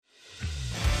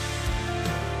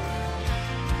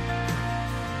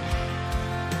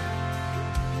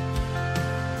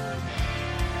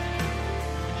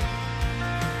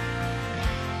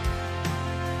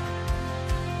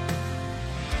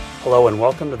Hello and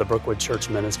welcome to the Brookwood Church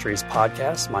Ministries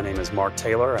podcast. My name is Mark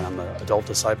Taylor and I'm the adult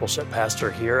discipleship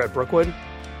pastor here at Brookwood.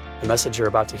 The message you're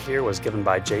about to hear was given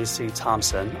by J.C.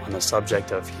 Thompson on the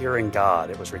subject of hearing God.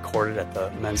 It was recorded at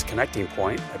the Men's Connecting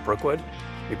Point at Brookwood.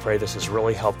 We pray this is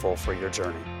really helpful for your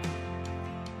journey.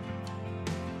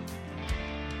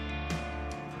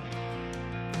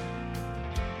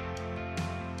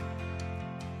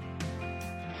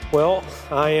 Well,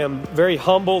 I am very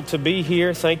humbled to be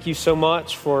here. Thank you so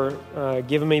much for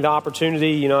giving me the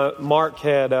opportunity. You know, Mark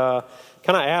had kind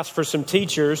of asked for some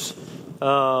teachers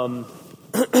a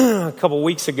couple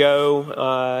weeks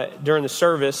ago during the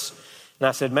service, and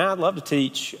I said, "Man, I'd love to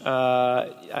teach.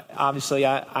 Obviously,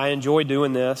 I enjoy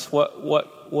doing this.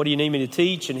 What do you need me to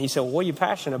teach?" And he said, "Well, what are you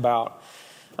passionate about?"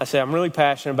 I said, "I'm really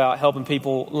passionate about helping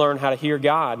people learn how to hear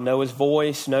God, know His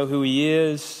voice, know who He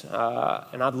is,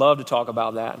 and I'd love to talk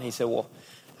about that." And he said, "Well,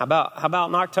 how about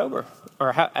in October,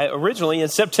 or originally in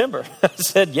September?" I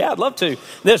said, "Yeah, I'd love to."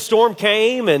 Then a storm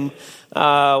came and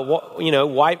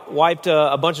wiped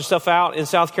a bunch of stuff out in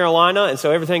South Carolina, and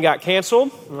so everything got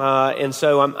canceled. And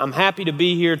so I'm happy to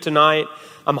be here tonight.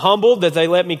 I'm humbled that they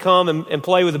let me come and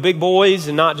play with the big boys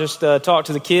and not just talk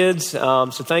to the kids. So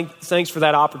thanks for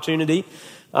that opportunity.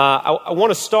 I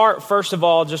want to start, first of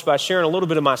all, just by sharing a little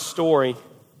bit of my story.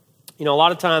 You know, a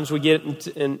lot of times we get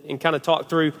and kind of talk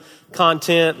through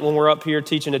content when we're up here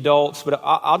teaching adults, but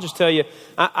I'll just tell you,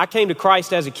 I came to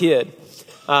Christ as a kid.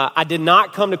 I did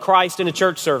not come to Christ in a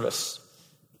church service.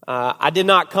 I did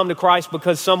not come to Christ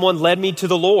because someone led me to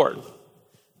the Lord.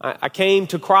 I came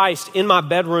to Christ in my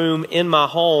bedroom, in my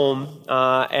home,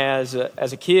 as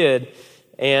a kid,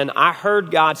 and I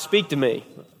heard God speak to me.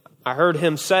 I heard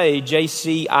Him say,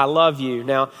 "JC, I love you."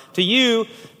 Now, to you,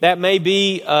 that may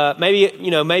be,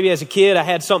 maybe as a kid I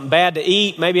had something bad to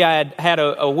eat. Maybe I had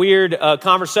a weird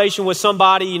conversation with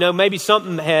somebody. You know, maybe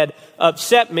something had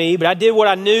upset me, but I did what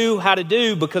I knew how to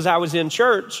do because I was in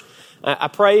church. I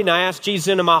prayed and I asked Jesus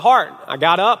into my heart. I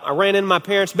got up, I ran into my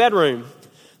parents' bedroom.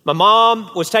 My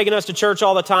mom was taking us to church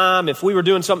all the time. If we were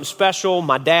doing something special,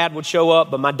 my dad would show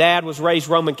up, but my dad was raised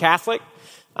Roman Catholic.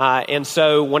 And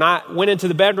so when I went into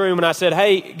the bedroom and I said,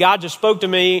 "Hey, God just spoke to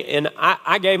me and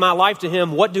I gave my life to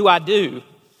Him, what do I do?"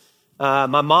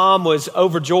 My mom was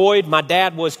overjoyed. My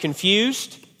dad was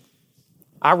confused.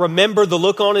 I remember the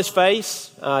look on his face.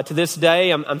 To this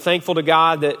day, I'm thankful to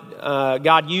God that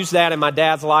God used that in my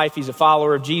dad's life. He's a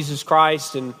follower of Jesus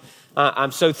Christ, and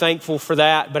I'm so thankful for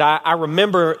that. But I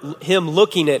remember him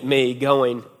looking at me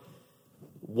going,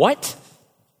 "What?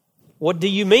 What do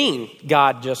you mean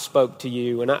God just spoke to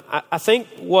you?" And I think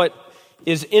what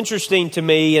is interesting to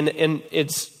me, and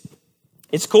it's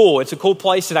cool. It's a cool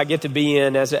place that I get to be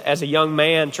in as a young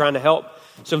man trying to help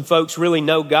some folks really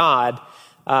know God.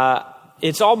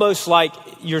 It's almost like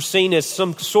you're seen as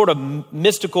some sort of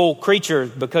mystical creature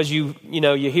because you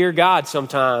hear God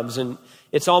sometimes, and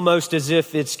it's almost as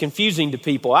if it's confusing to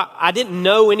people. I didn't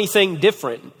know anything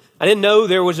different. I didn't know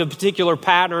there was a particular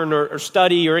pattern or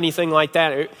study or anything like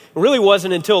that. It really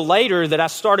wasn't until later that I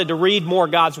started to read more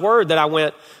God's Word that I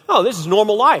went, "Oh, this is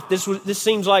normal life. This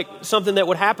seems like something that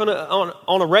would happen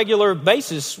on a regular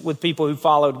basis with people who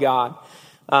followed God."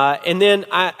 And then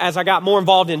as I got more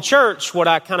involved in church, what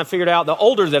I kind of figured out the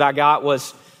older that I got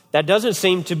was that doesn't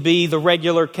seem to be the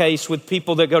regular case with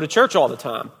people that go to church all the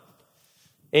time.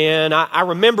 And I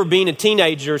remember being a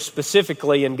teenager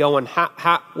specifically and going,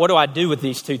 what do I do with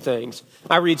these two things?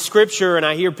 I read Scripture and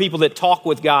I hear people that talk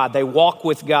with God. They walk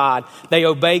with God. They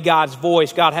obey God's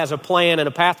voice. God has a plan and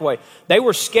a pathway. They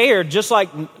were scared just like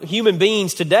human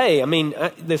beings today. I mean,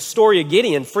 the story of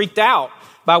Gideon freaked out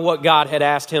by what God had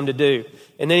asked him to do.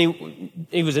 And then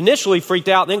he was initially freaked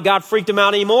out. Then God freaked him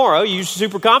out anymore. "Oh, you're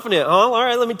super confident, huh? All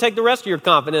right, let me take the rest of your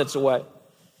confidence away."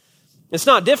 It's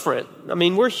not different. I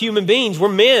mean, we're human beings. We're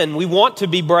men. We want to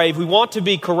be brave. We want to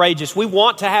be courageous. We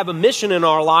want to have a mission in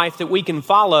our life that we can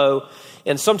follow.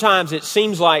 And sometimes it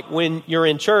seems like when you're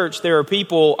in church, there are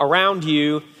people around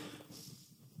you,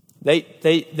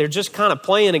 they're just kind of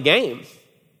playing a game.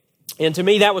 And to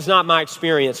me, that was not my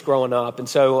experience growing up. And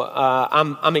so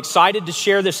I'm excited to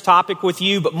share this topic with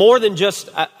you, but more than just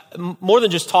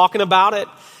talking about it.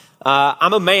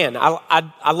 I'm a man.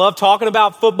 I love talking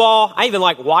about football. I even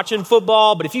like watching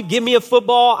football. But if you give me a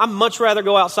football, I'd much rather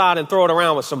go outside and throw it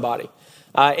around with somebody.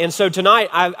 And so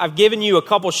tonight, I've given you a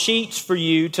couple sheets for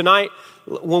you. Tonight,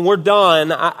 when we're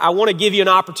done, I want to give you an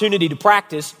opportunity to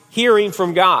practice hearing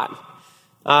from God.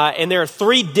 And there are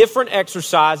 3 different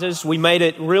exercises. We made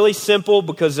it really simple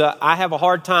because I have a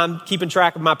hard time keeping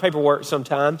track of my paperwork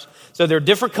sometimes. So there are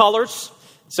different colors.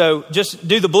 So just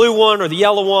do the blue one or the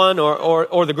yellow one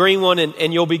or the green one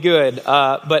and you'll be good.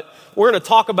 But we're going to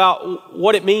talk about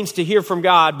what it means to hear from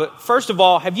God. But first of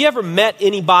all, have you ever met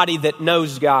anybody that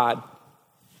knows God?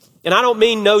 And I don't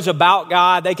mean knows about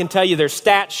God. They can tell you their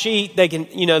stat sheet. They can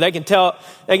tell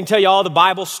you all the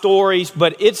Bible stories.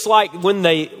 But it's like when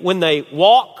they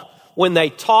walk, when they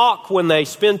talk, when they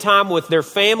spend time with their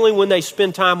family, when they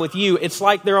spend time with you, it's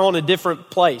like they're on a different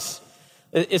place.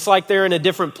 It's like they're in a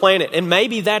different planet. And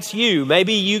maybe that's you.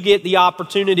 Maybe you get the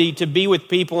opportunity to be with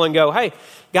people and go, hey,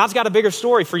 God's got a bigger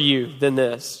story for you than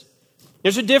this.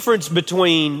 There's a difference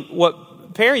between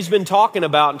what Perry's been talking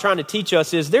about and trying to teach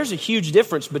us is there's a huge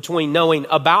difference between knowing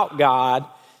about God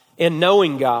and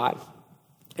knowing God.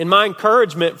 And my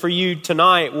encouragement for you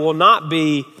tonight will not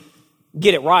be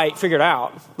get it right, figure it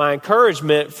out. My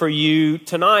encouragement for you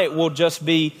tonight will just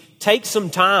be take some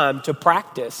time to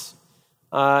practice.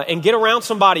 And get around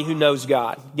somebody who knows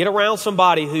God. Get around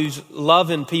somebody who's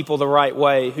loving people the right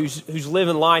way, who's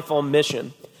living life on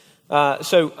mission.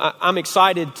 So I'm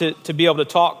excited to be able to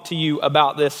talk to you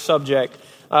about this subject.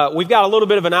 We've got a little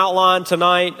bit of an outline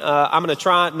tonight. I'm going to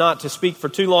try not to speak for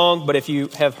too long, but if you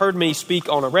have heard me speak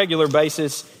on a regular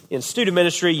basis in student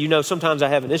ministry, you know sometimes I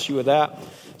have an issue with that.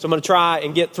 So I'm going to try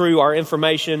and get through our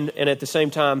information and at the same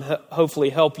time hopefully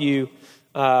help you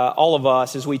all of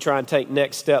us as we try and take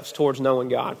next steps towards knowing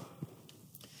God.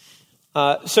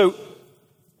 So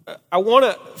I want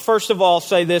to, first of all,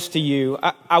 say this to you.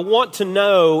 I want to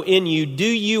know in you, do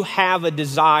you have a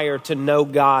desire to know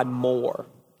God more?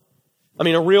 I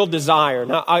mean, a real desire.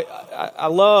 Now, I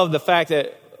love the fact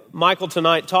that Michael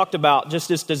tonight talked about just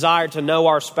this desire to know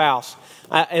our spouse.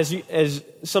 As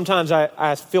sometimes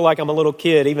I feel like I'm a little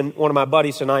kid. Even one of my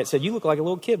buddies tonight said, you look like a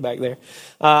little kid back there.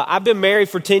 I've been married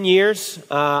for 10 years.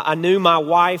 I knew my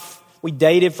wife. We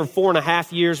dated for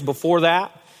 4.5 years before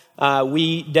that.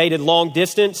 We dated long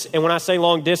distance. And when I say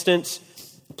long distance,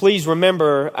 please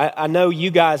remember, I know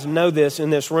you guys know this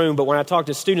in this room, but when I talk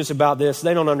to students about this,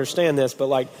 they don't understand this. But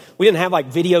like, we didn't have like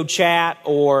video chat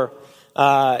or,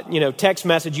 text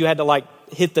message. You had to like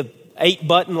hit the 8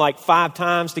 button like 5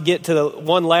 times to get to the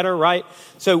one letter, right?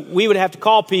 So we would have to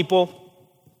call people.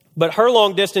 But her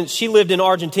long distance, she lived in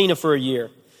Argentina for a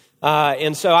year.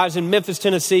 And so I was in Memphis,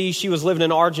 Tennessee. She was living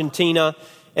in Argentina.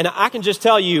 And I can just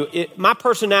tell you, my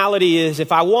personality is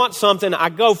if I want something, I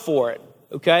go for it.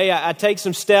 Okay? I take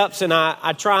some steps and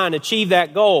I try and achieve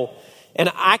that goal. And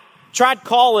I tried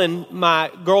calling my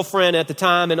girlfriend at the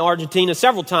time in Argentina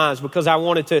several times because I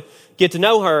wanted to get to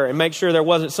know her and make sure there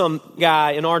wasn't some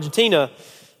guy in Argentina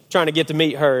trying to get to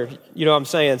meet her. You know what I'm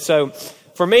saying? So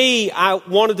for me, I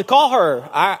wanted to call her.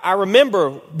 I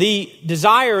remember the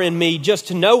desire in me just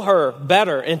to know her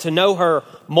better and to know her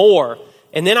more.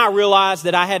 And then I realized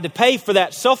that I had to pay for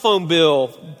that cell phone bill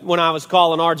when I was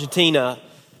calling Argentina.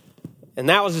 And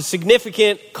that was a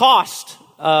significant cost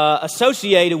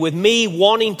associated with me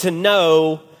wanting to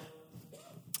know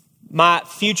my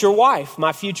future wife,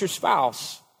 my future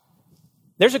spouse.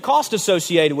 There's a cost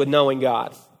associated with knowing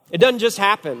God. It doesn't just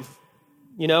happen.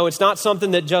 You know, it's not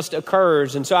something that just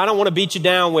occurs. And so I don't want to beat you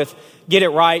down with get it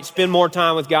right, spend more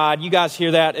time with God. You guys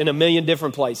hear that in a million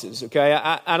different places, okay?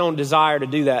 I don't desire to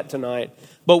do that tonight.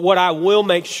 But what I will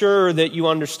make sure that you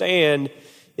understand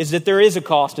is that there is a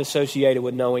cost associated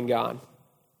with knowing God.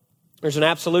 There's an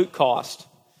absolute cost.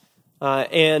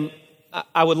 And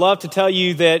I would love to tell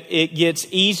you that it gets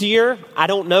easier. I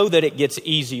don't know that it gets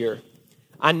easier.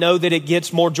 I know that it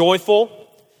gets more joyful.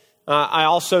 I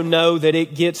also know that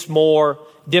it gets more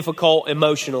difficult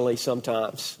emotionally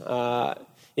sometimes.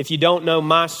 If you don't know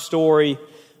my story,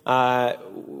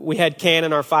 we had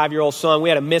Cannon, our 5-year-old son. We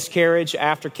had a miscarriage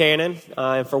after Cannon.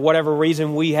 And for whatever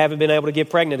reason, we haven't been able to get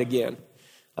pregnant again,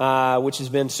 which has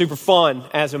been super fun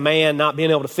as a man not being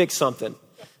able to fix something.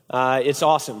 It's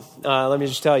awesome. Let me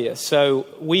just tell you. So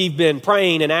we've been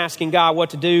praying and asking God what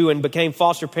to do and became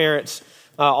foster parents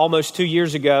almost 2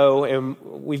 years ago. And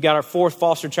we've got our 4th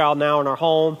foster child now in our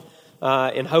home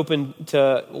and hoping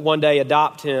to one day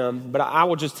adopt him. But I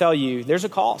will just tell you, there's a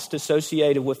cost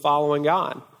associated with following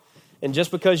God. And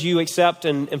just because you accept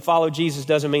and follow Jesus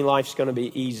doesn't mean life's going to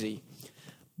be easy.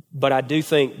 But I do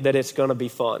think that it's going to be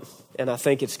fun. And I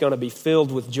think it's going to be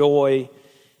filled with joy.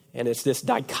 And it's this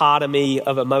dichotomy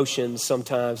of emotions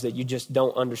sometimes that you just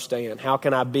don't understand. How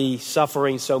can I be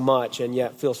suffering so much and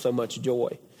yet feel so much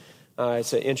joy?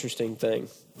 It's an interesting thing.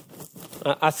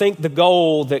 I think the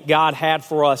goal that God had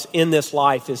for us in this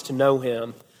life is to know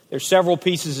Him. There's several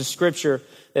pieces of Scripture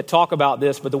that talk about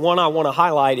this, but the one I want to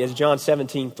highlight is John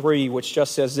 17:3, which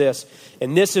just says this,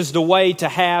 and this is the way to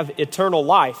have eternal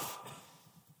life,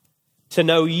 to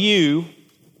know you,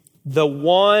 the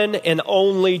one and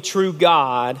only true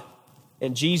God,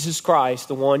 and Jesus Christ,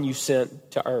 the one you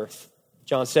sent to earth.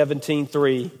 John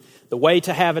 17:3. The way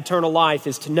to have eternal life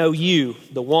is to know you,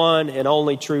 the one and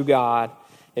only true God,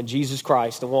 and Jesus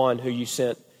Christ, the one who you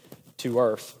sent to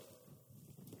earth.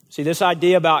 See, this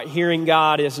idea about hearing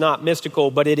God is not mystical,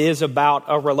 but it is about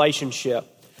a relationship.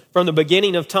 From the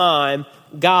beginning of time,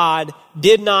 God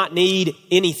did not need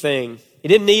anything. He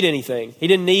didn't need anything. He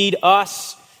didn't need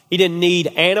us. He didn't need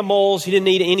animals. He didn't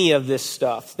need any of this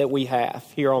stuff that we have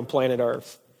here on planet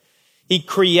Earth. He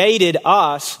created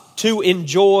us to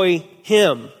enjoy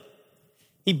Him.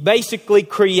 He basically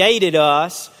created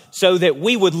us so that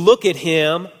we would look at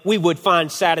Him, we would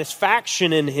find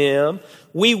satisfaction in Him,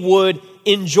 we would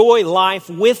enjoy life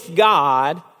with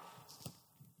God,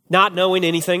 not knowing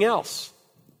anything else.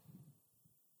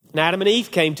 And Adam and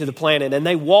Eve came to the planet and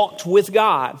they walked with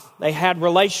God. They had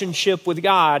relationship with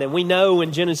God. And we know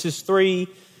in Genesis 3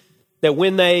 that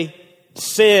when they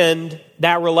sinned,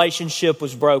 that relationship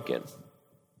was broken.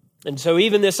 And so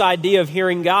even this idea of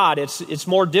hearing God, it's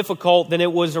more difficult than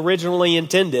it was originally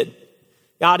intended.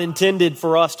 God intended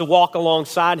for us to walk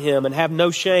alongside Him and have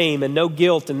no shame and no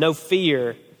guilt and no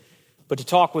fear, but to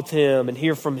talk with Him and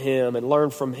hear from Him and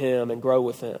learn from Him and grow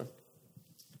with Him.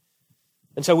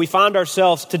 And so we find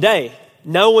ourselves today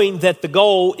knowing that the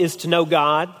goal is to know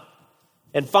God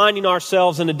and finding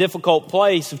ourselves in a difficult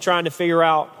place of trying to figure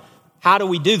out, how do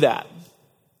we do that?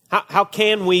 How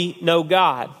can we know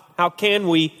God? How can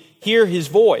we hear His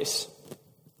voice?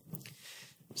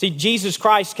 See, Jesus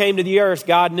Christ came to the earth.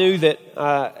 God knew that,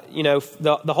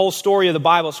 the whole story of the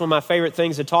Bible is one of my favorite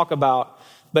things to talk about.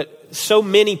 But so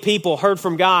many people heard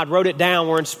from God, wrote it down,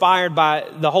 were inspired by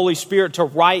the Holy Spirit to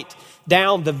write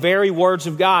down the very words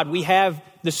of God. We have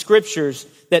the scriptures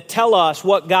that tell us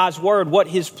what God's word, what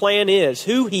His plan is,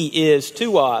 who He is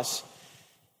to us.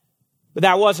 But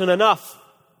that wasn't enough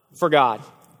for God.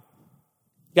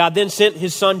 God then sent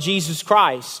His Son, Jesus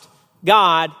Christ,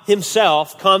 God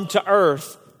Himself, come to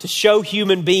earth to show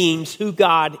human beings who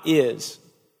God is.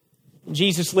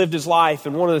 Jesus lived His life,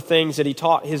 and one of the things that He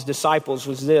taught His disciples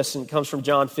was this, and it comes from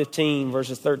John 15,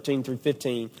 verses 13 through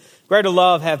 15. Greater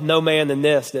love hath no man than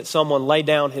this, that someone lay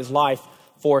down his life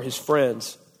for his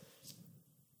friends.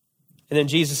 And then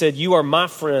Jesus said, you are my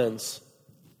friends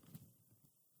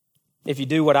if you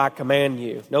do what I command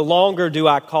you. No longer do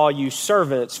I call you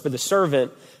servants, for the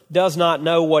servant does not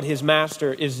know what his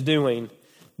master is doing,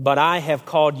 but I have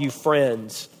called you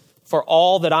friends. For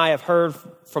all that I have heard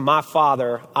from my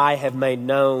Father, I have made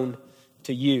known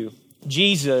to you.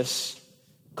 Jesus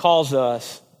calls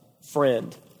us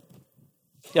friend.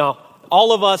 Now,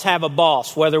 all of us have a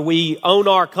boss, whether we own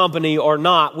our company or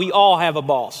not. We all have a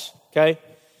boss, okay?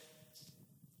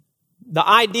 The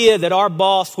idea that our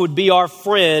boss would be our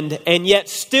friend and yet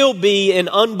still be an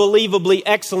unbelievably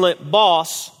excellent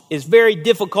boss is very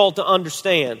difficult to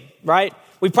understand, right?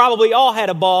 We probably all had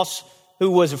a boss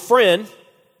who was a friend,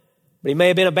 but he may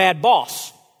have been a bad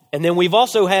boss. And then we've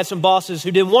also had some bosses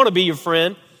who didn't want to be your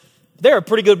friend. They're a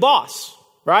pretty good boss,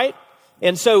 right?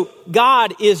 And so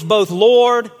God is both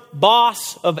Lord,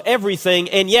 boss of everything,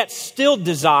 and yet still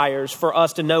desires for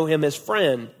us to know Him as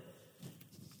friend.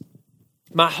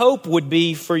 My hope would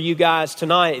be for you guys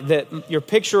tonight that your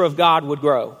picture of God would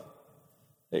grow.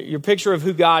 Your picture of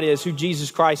who God is, who Jesus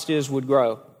Christ is, would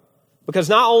grow. Because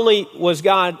not only was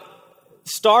God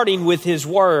starting with His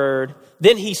Word,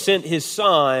 then He sent His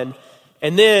Son,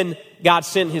 and then God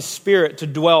sent His Spirit to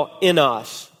dwell in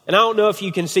us. And I don't know if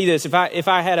you can see this. If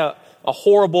I had a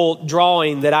horrible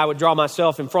drawing that I would draw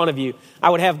myself in front of you, I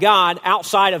would have God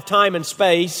outside of time and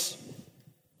space,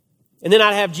 and then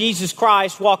I'd have Jesus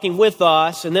Christ walking with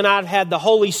us, and then I'd have the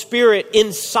Holy Spirit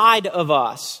inside of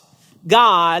us.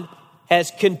 God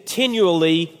has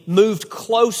continually moved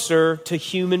closer to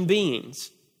human beings.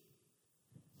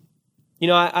 You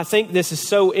know, I think this is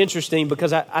so interesting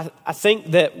because I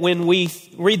think that when we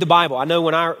read the Bible, I know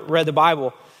when I read the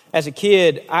Bible as a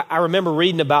kid, I remember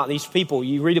reading about these people.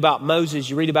 You read about Moses,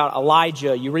 you read about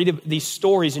Elijah, you read these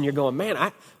stories and you're going, man,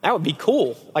 that would be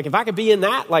cool. Like if I could be in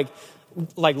that, like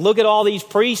look at all these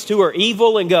priests who are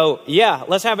evil and go, yeah,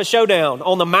 let's have a showdown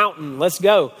on the mountain. Let's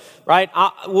go, right?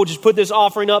 We'll just put this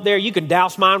offering up there. You can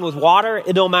douse mine with water.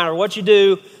 It don't matter what you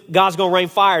do. God's going to rain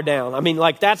fire down. I mean,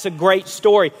 like that's a great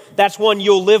story. That's one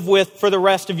you'll live with for the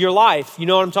rest of your life. You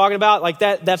know what I'm talking about? Like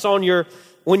that's on your,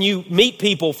 when you meet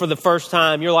people for the first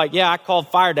time, you're like, yeah, I called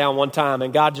fire down one time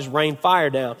and God just rained fire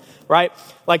down, right?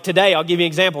 Like today, I'll give you an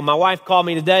example. My wife called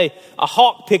me today. A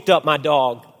hawk picked up my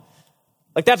dog.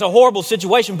 Like that's a horrible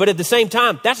situation, but at the same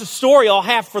time, that's a story I'll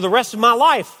have for the rest of my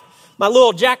life. My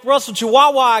little Jack Russell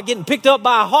Chihuahua getting picked up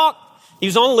by a hawk. He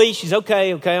was on a leash. He's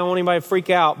okay. I don't want anybody to freak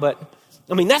out. But,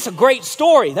 I mean, that's a great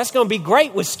story. That's going to be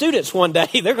great with students one day.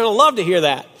 They're going to love to hear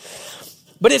that.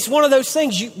 But it's one of those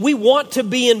things, we want to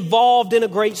be involved in a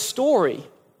great story.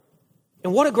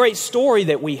 And what a great story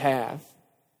that we have.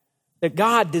 That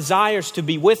God desires to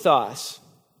be with us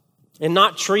and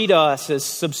not treat us as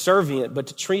subservient, but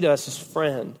to treat us as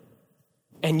friend.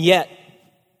 And yet,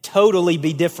 totally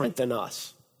be different than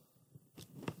us.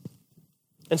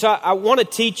 And so I want to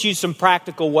teach you some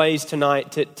practical ways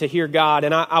tonight to hear God.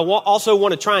 And I also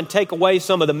want to try and take away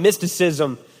some of the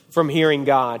mysticism from hearing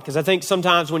God. Because I think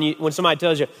sometimes when somebody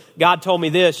tells you, God told me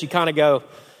this, you kind of go,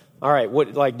 all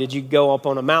right, did you go up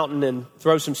on a mountain and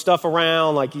throw some stuff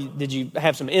around? Did you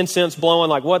have some incense blowing?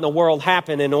 What in the world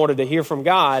happened in order to hear from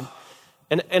God?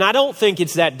 And I don't think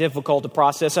it's that difficult to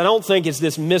process. I don't think it's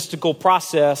this mystical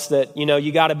process that,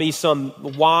 you got to be some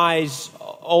wise,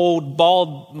 old,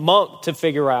 bald monk to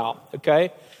figure out,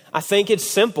 okay? I think it's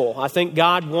simple. I think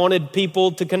God wanted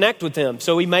people to connect with him,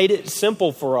 so he made it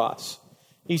simple for us.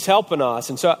 He's helping us.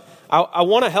 And so I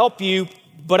want to help you,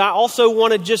 but I also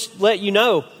want to just let you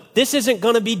know, this isn't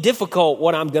going to be difficult,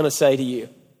 what I'm going to say to you.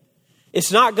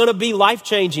 It's not going to be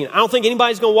life-changing. I don't think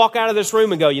anybody's going to walk out of this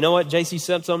room and go, you know what, JC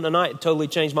said something tonight, it totally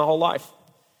changed my whole life.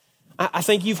 I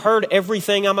think you've heard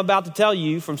everything I'm about to tell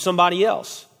you from somebody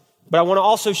else. But I want to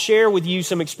also share with you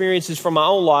some experiences from my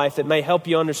own life that may help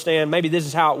you understand, maybe this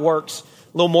is how it works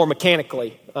a little more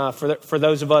mechanically for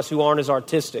those of us who aren't as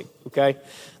artistic, okay?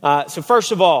 So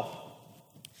first of all,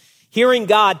 hearing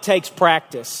God takes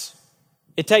practice.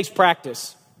 It takes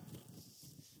practice.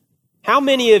 How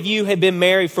many of you have been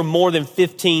married for more than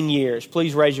 15 years?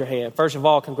 Please raise your hand. First of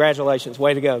all, congratulations.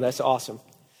 Way to go. That's awesome.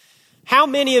 How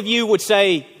many of you would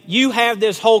say you have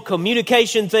this whole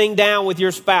communication thing down with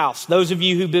your spouse? Those of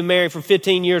you who've been married for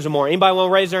 15 years or more. Anybody want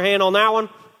to raise their hand on that one?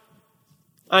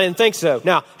 I didn't think so.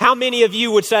 Now, how many of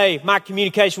you would say my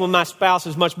communication with my spouse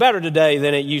is much better today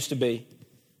than it used to be?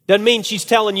 Doesn't mean she's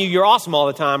telling you you're awesome all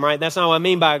the time, right? That's not what I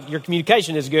mean by your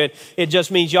communication is good. It just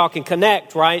means y'all can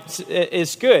connect, right?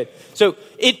 It's good. So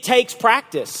it takes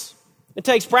practice. It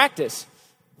takes practice.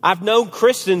 I've known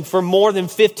Kristen for more than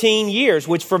 15 years,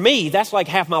 which for me, that's like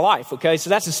half my life, okay? So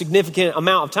that's a significant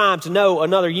amount of time to know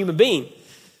another human being.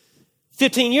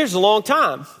 15 years is a long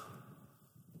time.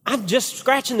 I'm just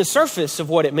scratching the surface of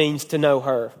what it means to know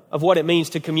her, of what it means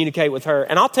to communicate with her.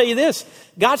 And I'll tell you this,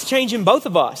 God's changing both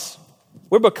of us.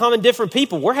 We're becoming different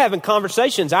people. We're having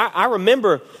conversations. I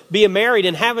remember being married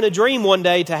and having a dream one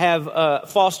day to have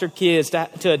foster kids,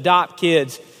 to adopt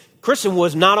kids. Kristen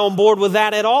was not on board with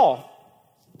that at all.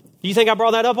 Do you think I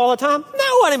brought that up all the time?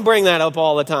 No, I didn't bring that up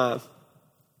all the time.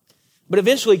 But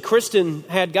eventually, Kristen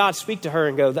had God speak to her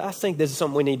and go, I think this is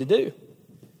something we need to do.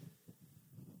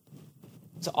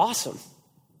 It's awesome.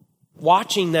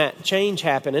 Watching that change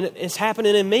happen, and it's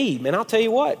happening in me. Man, I'll tell you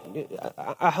what,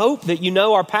 I hope that you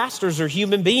know our pastors are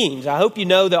human beings. I hope you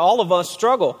know that all of us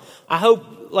struggle. I hope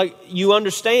you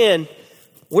understand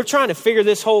we're trying to figure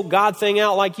this whole God thing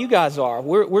out like you guys are.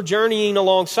 We're journeying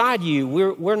alongside you.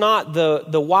 We're not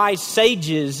the wise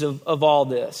sages of all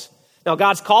this. Now,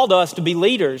 God's called us to be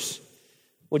leaders,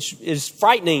 which is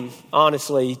frightening,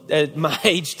 honestly, at my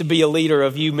age to be a leader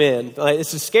of you men.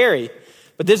 This is scary.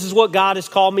 But this is what God has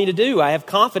called me to do. I have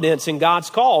confidence in God's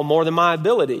call more than my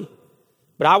ability.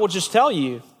 But I will just tell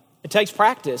you, it takes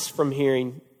practice from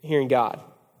hearing God.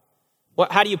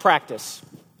 How do you practice?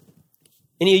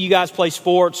 Any of you guys play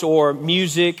sports or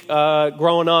music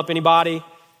growing up? Anybody?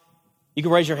 You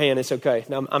can raise your hand. It's okay.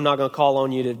 Now, I'm not going to call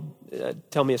on you to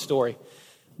tell me a story.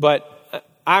 But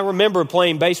I remember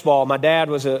playing baseball. My dad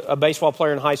was a baseball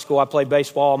player in high school. I played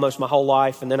baseball almost my whole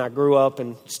life, and then I grew up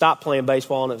and stopped playing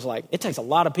baseball, and it was like, it takes a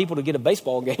lot of people to get a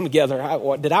baseball game together.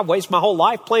 Did I waste my whole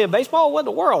life playing baseball? What in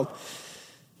the world?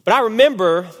 But I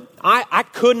remember I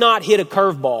could not hit a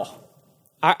curveball.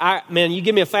 Man, you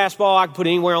give me a fastball, I could put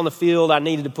it anywhere on the field I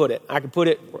needed to put it. I could put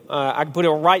it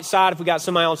on right side if we got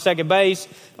somebody on second base.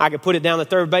 I could put it down the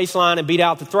third baseline and beat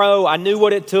out the throw. I knew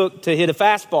what it took to hit a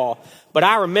fastball. But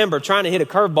I remember trying to hit a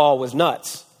curveball was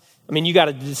nuts. I mean, you got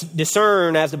to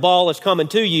discern as the ball is coming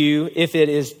to you if it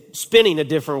is spinning a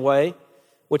different way,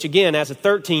 which again, as a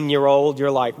 13-year-old, you're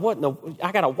like,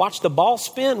 I got to watch the ball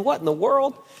spin? What in the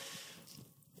world?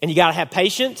 And you got to have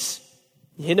patience.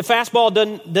 Hitting a fastball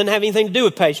doesn't have anything to do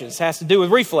with patience. It has to do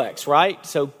with reflex, right?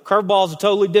 So curveball is a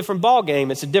totally different ball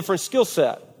game. It's a different skill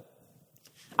set.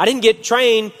 I didn't get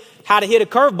trained how to hit a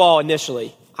curveball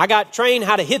initially. I got trained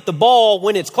how to hit the ball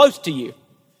when it's close to you.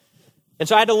 And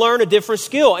so I had to learn a different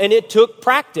skill, and it took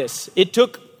practice. It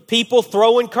took people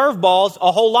throwing curveballs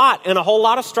a whole lot and a whole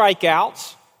lot of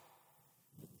strikeouts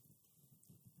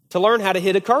to learn how to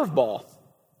hit a curveball.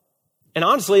 And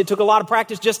honestly, it took a lot of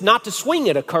practice just not to swing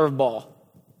at a curveball.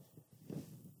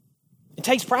 It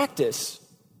takes practice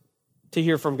to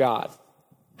hear from God.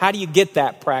 How do you get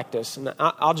that practice? And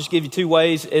I'll just give you 2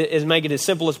 ways is make it as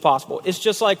simple as possible. It's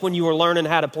just like when you were learning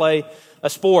how to play a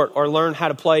sport or learn how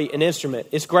to play an instrument.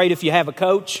 It's great if you have a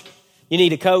coach. You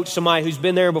need a coach, somebody who's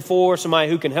been there before, somebody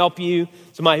who can help you,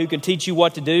 somebody who can teach you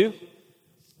what to do.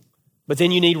 But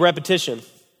then you need repetition.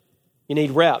 You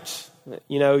need reps.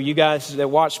 You know, you guys that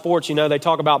watch sports, you know, they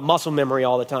talk about muscle memory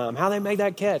all the time. How they make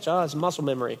that catch? Oh, it's muscle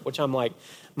memory, which I'm like,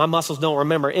 my muscles don't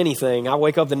remember anything. I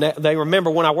wake up, they remember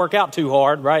when I work out too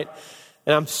hard, right?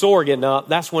 And I'm sore getting up.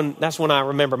 That's when I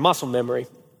remember muscle memory.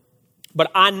 But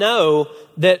I know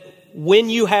that when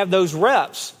you have those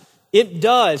reps, it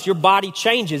does. Your body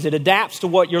changes. It adapts to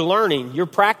what you're learning. You're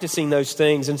practicing those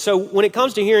things. And so when it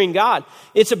comes to hearing God,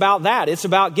 it's about that. It's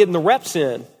about getting the reps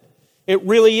in. It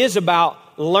really is about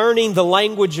learning the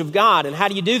language of God. And how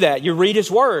do you do that? You read His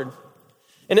Word.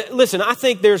 And listen, I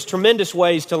think there's tremendous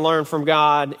ways to learn from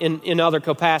God in other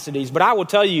capacities. But I will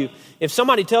tell you, if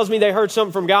somebody tells me they heard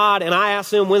something from God and I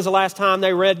ask them when's the last time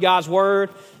they read God's Word,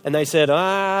 and they said,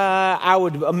 I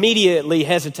would immediately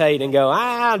hesitate and go,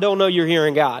 I don't know you're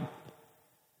hearing God.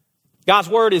 God's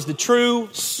Word is the true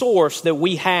source that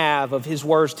we have of His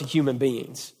words to human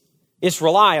beings. It's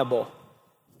reliable.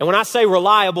 And when I say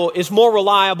reliable, it's more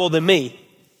reliable than me.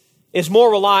 It's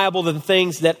more reliable than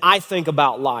things that I think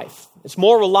about life. It's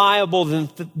more reliable than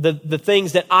the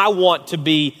things that I want to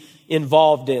be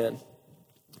involved in.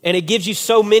 And it gives you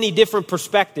so many different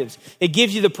perspectives. It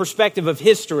gives you the perspective of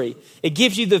history. It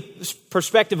gives you the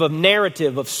perspective of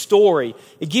narrative, of story.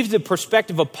 It gives you the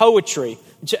perspective of poetry.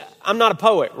 I'm not a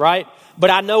poet, right? But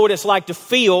I know what it's like to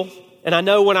feel. And I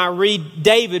know when I read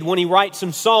David, when he writes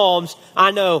some Psalms,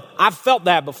 I know I've felt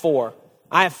that before.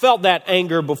 I have felt that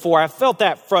anger before. I have felt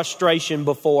that frustration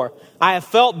before. I have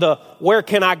felt the, where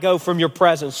can I go from your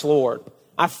presence, Lord?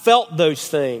 I felt those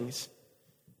things.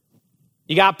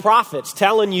 You got prophets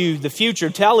telling you the future,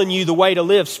 telling you the way to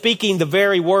live, speaking the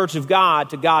very words of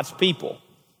God to God's people.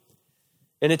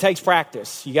 And it takes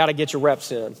practice. You got to get your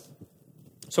reps in.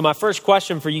 So my first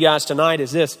question for you guys tonight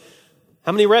is this.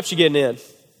 How many reps you getting in?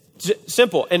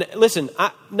 Simple. And listen,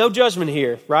 no judgment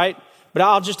here, right? But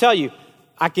I'll just tell you,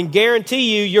 I can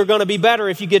guarantee you you're going to be better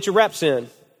if you get your reps in.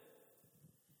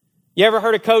 You ever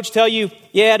heard a coach tell you,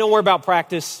 yeah, don't worry about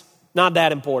practice. Not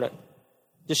that important.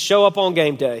 Just show up on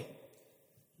game day.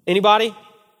 Anybody?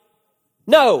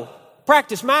 No.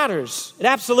 Practice matters. It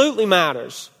absolutely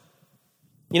matters.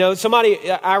 You know,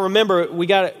 I remember we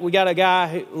got a guy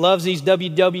who loves these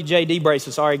WWJD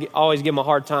bracelets. Sorry, I always give him a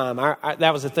hard time.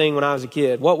 That was the thing when I was a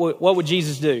kid. What would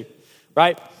Jesus do?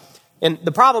 Right? And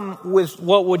the problem with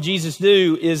what would Jesus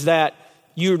do is that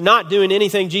you're not doing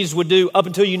anything Jesus would do up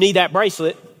until you need that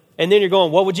bracelet. And then you're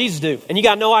going, what would Jesus do? And you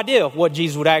got no idea what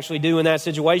Jesus would actually do in that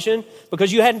situation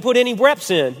because you hadn't put any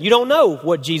reps in. You don't know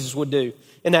what Jesus would do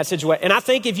in that situation. And I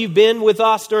think if you've been with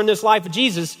us during this life of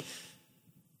Jesus,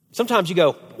 sometimes you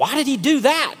go, why did he do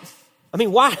that? I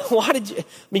mean, why did you? I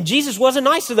mean, Jesus wasn't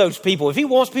nice to those people. If he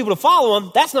wants people to follow him,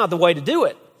 that's not the way to do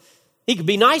it. He could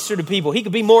be nicer to people. He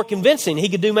could be more convincing. He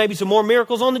could do maybe some more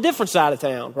miracles on the different side of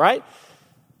town, right?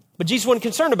 But Jesus wasn't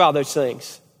concerned about those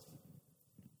things.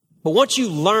 But once you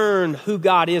learn who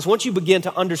God is, once you begin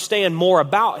to understand more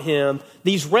about him,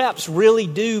 these reps really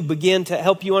do begin to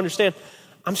help you understand,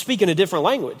 I'm speaking a different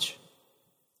language.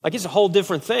 Like it's a whole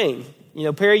different thing. You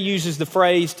know, Perry uses the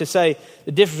phrase to say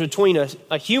the difference between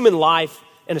a human life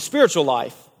and a spiritual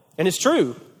life. And it's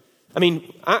true. I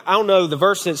mean, I don't know, the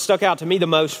verse that stuck out to me the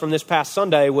most from this past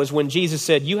Sunday was when Jesus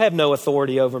said, you have no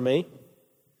authority over me.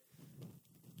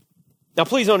 Now,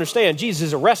 please understand, Jesus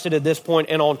is arrested at this point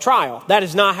and on trial. That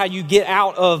is not how you get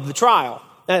out of the trial.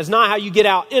 That is not how you get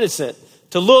out innocent.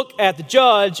 To look at the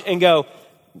judge and go,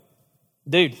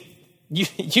 dude, you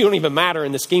don't even matter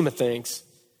in the scheme of things.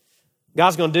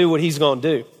 God's going to do what he's going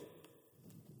to do.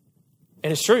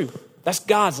 And it's true. That's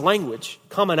God's language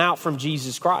coming out from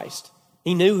Jesus Christ.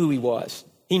 He knew who he was.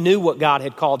 He knew what God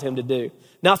had called him to do.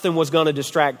 Nothing was going to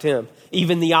distract him,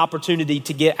 even the opportunity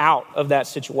to get out of that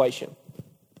situation.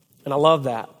 And I love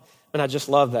that. And I just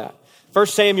love that. 1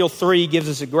 Samuel 3 gives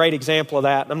us a great example of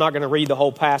that. I'm not going to read the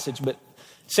whole passage, but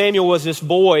Samuel was this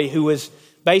boy who was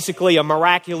basically a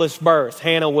miraculous birth.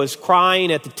 Hannah was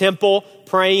crying at the temple,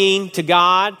 praying to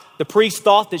God. The priest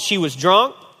thought that she was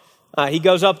drunk. He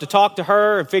goes up to talk to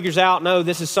her and figures out, no,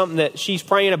 this is something that she's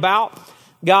praying about.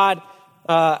 God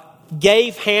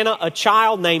gave Hannah a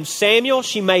child named Samuel.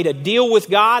 She made a deal with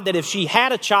God that if she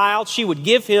had a child, she would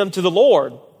give him to the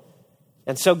Lord.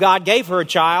 And so God gave her a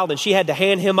child, and she had to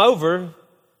hand him over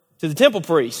to the temple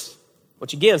priest.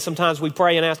 Which again, sometimes we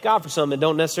pray and ask God for something and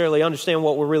don't necessarily understand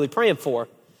what we're really praying for.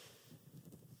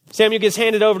 Samuel gets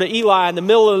handed over to Eli in the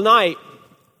middle of the night.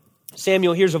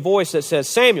 Samuel hears a voice that says,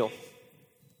 Samuel.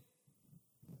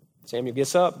 Samuel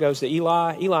gets up, goes to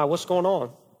Eli. Eli, what's going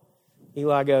on?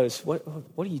 Eli goes, what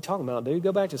are you talking about, dude?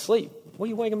 Go back to sleep. What are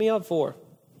you waking me up for?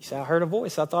 He said, I heard a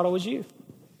voice. I thought it was you.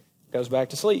 Goes back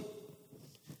to sleep.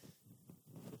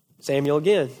 Samuel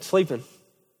again, sleeping.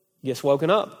 Gets woken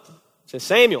up. Says,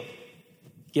 Samuel.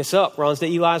 Gets up, runs to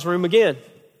Eli's room again.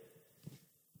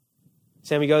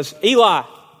 Samuel goes, Eli,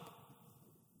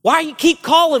 why do you keep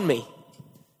calling me?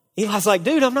 Eli's like,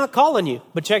 dude, I'm not calling you.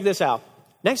 But check this out.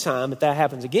 Next time, if that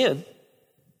happens again,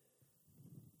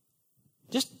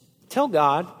 just tell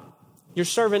God your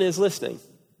servant is listening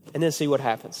and then see what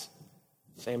happens.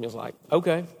 Samuel's like,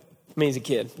 okay. I mean, he's a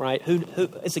kid, right?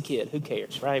 It's a kid. Who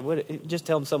cares, right? Just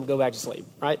tell him something, go back to sleep,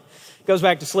 right? Goes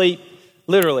back to sleep,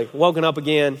 literally, woken up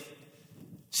again.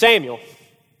 Samuel.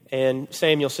 And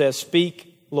Samuel says,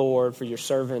 speak, Lord, for your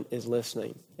servant is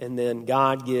listening. And then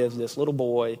God gives this little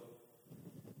boy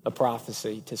a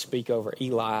prophecy to speak over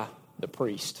Eli, the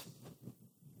priest.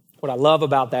 What I love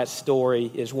about that story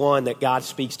is, one, that God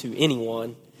speaks to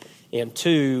anyone, and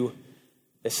two,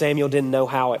 that Samuel didn't know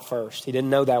how at first. He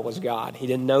didn't know that was God. He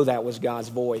didn't know that was God's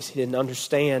voice. He didn't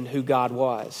understand who God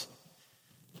was.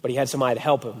 But he had somebody to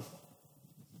help him.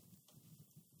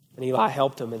 And Eli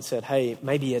helped him and said, hey,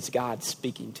 maybe it's God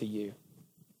speaking to you.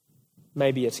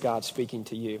 Maybe it's God speaking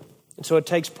to you. And so it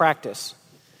takes practice.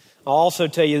 I'll also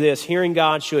tell you this, hearing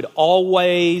God should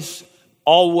always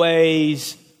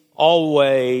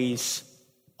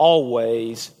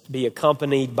be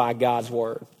accompanied by God's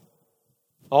word.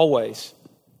 Always.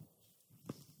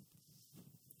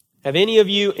 Have any of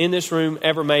you in this room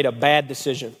ever made a bad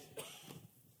decision?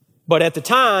 But at the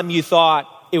time you thought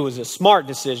it was a smart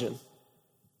decision.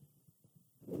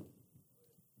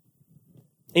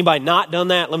 Anybody not done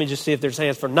that? Let me just see if there's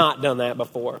hands for not done that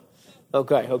before.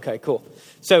 Okay, cool.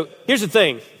 So here's the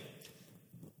thing.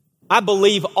 I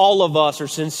believe all of us are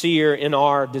sincere in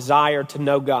our desire to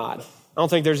know God. I don't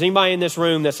think there's anybody in this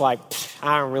room that's like,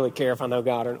 I don't really care if I know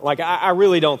God. I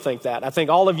really don't think that. I think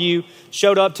all of you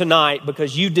showed up tonight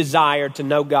because you desire to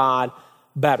know God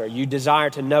better. You desire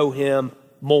to know Him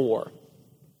more.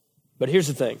 But here's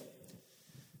the thing.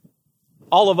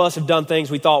 All of us have done things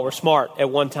we thought were smart at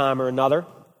one time or another,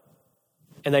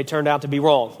 and they turned out to be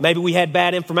wrong. Maybe we had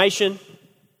bad information,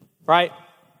 right?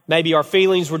 Maybe our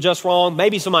feelings were just wrong.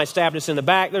 Maybe somebody stabbed us in the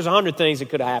back. There's 100 things that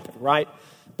could have happened, right?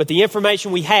 But the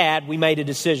information we had, we made a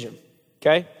decision,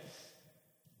 okay?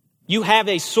 You have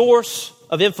a source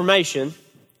of information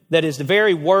that is the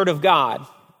very Word of God.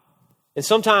 And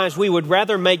sometimes we would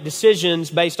rather make decisions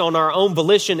based on our own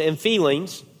volition and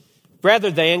feelings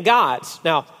rather than God's.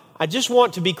 Now, I just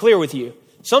want to be clear with you.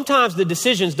 Sometimes the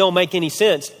decisions don't make any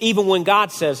sense, even when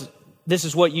God says, this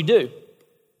is what you do.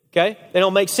 Okay? They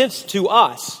don't make sense to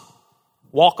us.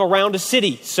 Walk around a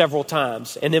city several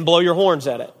times and then blow your horns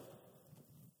at it.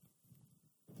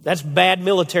 That's bad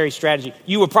military strategy.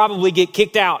 You would probably get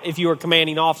kicked out if you were a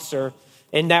commanding officer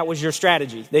and that was your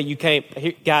strategy, that you came,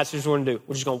 guys, here's what we're going to do.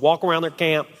 We're just going to walk around their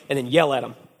camp and then yell at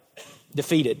them.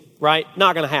 Defeated, right?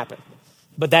 Not going to happen.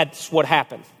 But that's what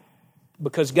happened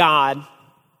because God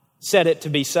said it to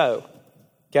be so.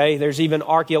 Okay? There's even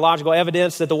archaeological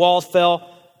evidence that the walls fell.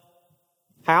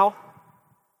 How?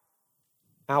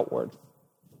 Outward.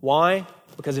 Why?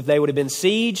 Because if they would have been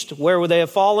sieged, where would they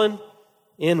have fallen?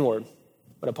 Inward.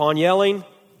 But upon yelling,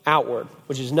 outward,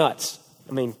 which is nuts.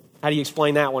 I mean, how do you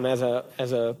explain that one as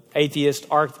a atheist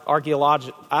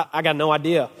archaeologist? I got no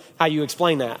idea how you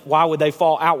explain that. Why would they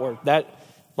fall outward? That,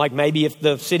 like maybe if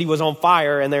the city was on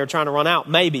fire and they were trying to run out,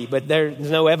 maybe, but there's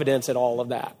no evidence at all of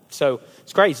that. So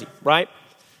it's crazy, right?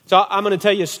 So I'm going to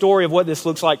tell you a story of what this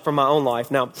looks like from my own life.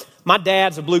 Now, my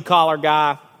dad's a blue-collar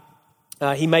guy.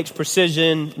 He makes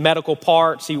precision medical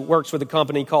parts. He works with a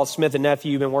company called Smith &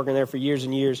 Nephew. Been working there for years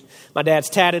and years. My dad's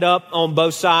tatted up on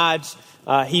both sides.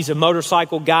 He's a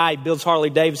motorcycle guy. He builds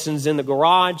Harley-Davidsons in the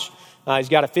garage. He's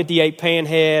got a 58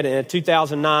 Panhead and a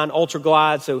 2009 Ultra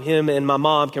Glide, so him and my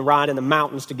mom can ride in the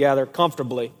mountains together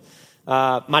comfortably.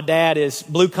 My dad is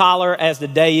blue-collar as the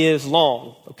day is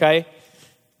long, okay?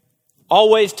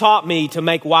 Always taught me to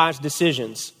make wise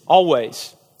decisions.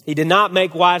 Always. He did not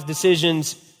make wise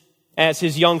decisions as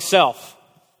his young self.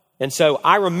 And so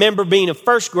I remember being a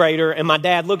first grader and my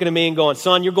dad looking at me and going,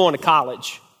 son, you're going to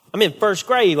college. I'm in first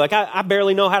grade. Like I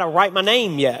barely know how to write my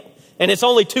name yet. And it's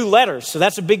only 2 letters, so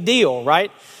that's a big deal,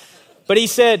 right? But he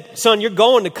said, son, you're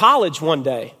going to college one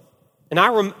day. And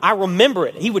I remember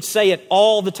it. He would say it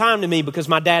all the time to me because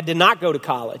my dad did not go to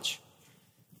college.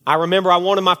 I remember I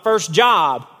wanted my first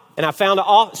job and I found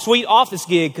a sweet office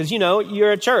gig because,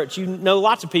 you're at church. You know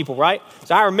lots of people, right?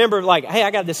 So I remember hey,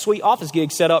 I got this sweet office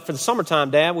gig set up for the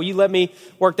summertime, Dad. Will you let me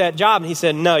work that job? And he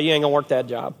said, no, you ain't going to work that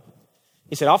job.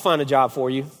 He said, I'll find a job for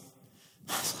you.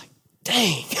 I was like,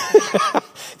 dang.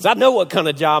 Because I know what kind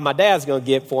of job my dad's going to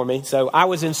get for me. So I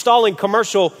was installing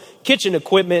commercial kitchen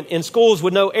equipment in schools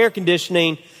with no air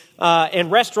conditioning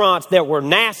and restaurants that were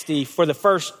nasty for the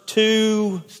first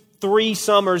 2-3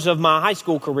 summers of my high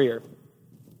school career.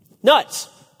 Nuts,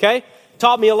 okay?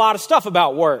 Taught me a lot of stuff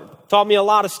about work. Taught me a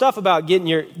lot of stuff about getting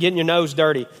your nose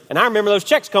dirty. And I remember those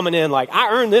checks coming in like,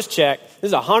 I earned this check.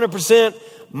 This is 100%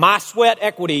 my sweat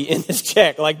equity in this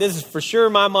check. Like, this is for sure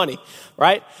my money,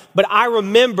 right? But I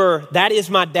remember that is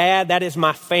my dad. That is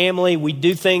my family. We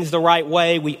do things the right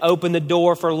way. We open the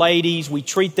door for ladies. We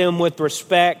treat them with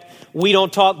respect. We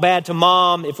don't talk bad to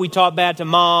mom. If we talk bad to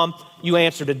mom, you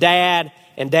answer to dad.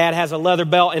 And dad has a leather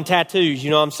belt and tattoos. You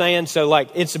know what I'm saying? So,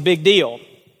 it's a big deal.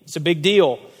 It's a big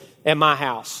deal at my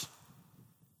house.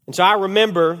 And so I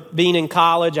remember being in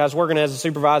college. I was working as a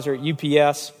supervisor at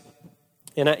UPS.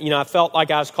 And, I felt like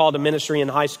I was called to ministry in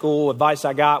high school. Advice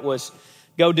I got was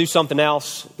go do something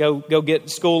else. Go get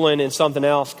schooling in something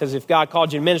else. Because if God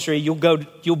called you to ministry,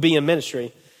 you'll be in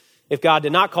ministry. If God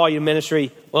did not call you to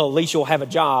ministry, well, at least you'll have a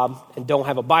job and don't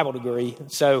have a Bible degree.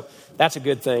 So that's a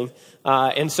good thing.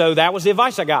 And so that was the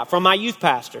advice I got from my youth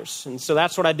pastors. And so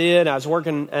that's what I did. I was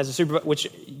working as a supervisor, which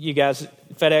you guys,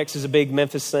 FedEx is a big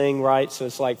Memphis thing, right? So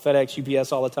it's like FedEx,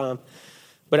 UPS all the time.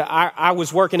 But I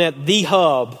was working at the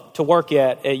hub to work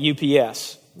at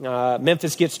UPS.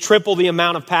 Memphis gets triple the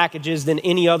amount of packages than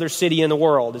any other city in the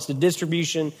world. It's the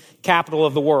distribution capital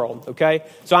of the world, okay?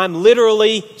 So I'm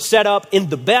literally set up in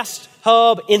the best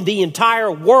hub in the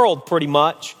entire world, pretty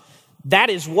much. That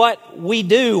is what we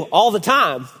do all the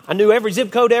time. I knew every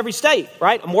zip code, every state,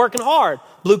 right? I'm working hard,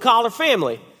 blue-collar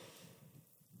family.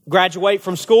 Graduate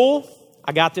from school.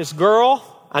 I got this girl.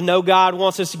 I know God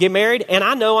wants us to get married, and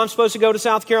I know I'm supposed to go to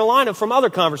South Carolina from other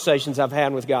conversations I've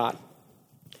had with God.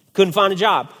 Couldn't find a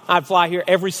job. I'd fly here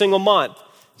every single month.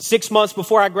 6 months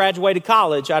before I graduated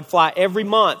college, I'd fly every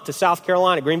month to South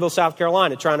Carolina, Greenville, South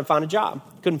Carolina, trying to find a job.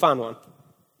 Couldn't find one.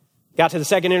 Got to the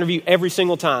second interview every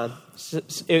single time.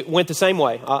 It went the same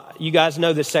way. You guys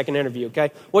know this second interview,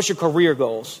 okay? What's your career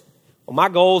goals? Well, my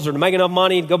goals are to make enough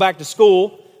money to go back to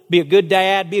school, be a good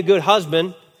dad, be a good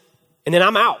husband, and then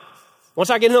I'm out. Once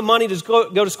I get enough money to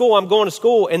go to school, I'm going to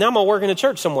school, and then I'm going to work in a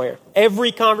church somewhere.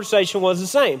 Every conversation was the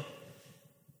same.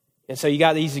 And so you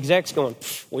got these execs going,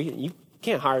 well, you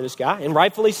can't hire this guy. And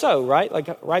rightfully so, right?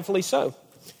 Rightfully so.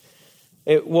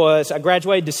 I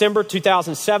graduated December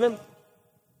 2007.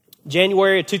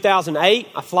 January of 2008,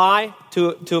 I fly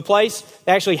to a place.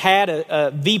 They actually had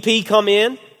a VP come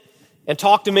in and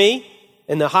talk to me.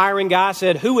 And the hiring guy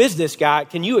said, who is this guy?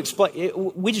 Can you explain?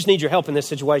 We just need your help in this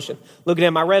situation. Looking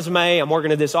at my resume, I'm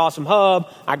working at this awesome hub.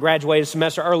 I graduated a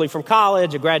semester early from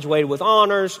college. I graduated with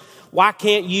honors. Why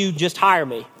can't you just hire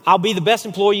me? I'll be the best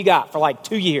employee you got for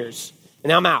 2 years,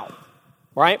 and I'm out,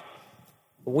 right?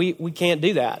 We can't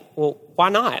do that. Well, why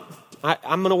not?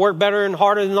 I'm going to work better and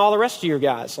harder than all the rest of your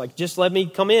guys. Just let me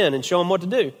come in and show them what to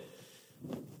do.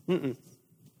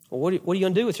 Well, what are you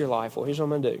going to do with your life? Well, here's what I'm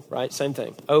going to do, right? Same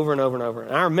thing, over and over and over.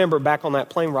 And I remember back on that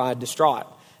plane ride, distraught.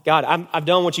 God, I've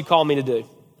done what you called me to do.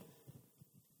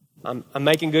 I'm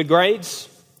making good grades,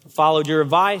 followed your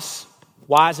advice,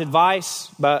 wise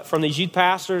advice from these youth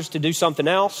pastors to do something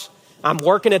else. I'm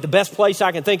working at the best place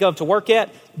I can think of to work at.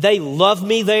 They love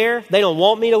me there. They don't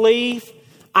want me to leave.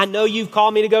 I know you've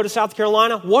called me to go to South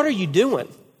Carolina. What are you doing?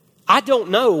 I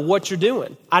don't know what you're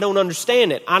doing. I don't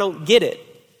understand it. I don't get it.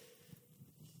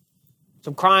 So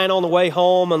I'm crying on the way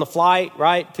home on the flight,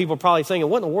 right? People are probably thinking,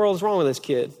 what in the world is wrong with this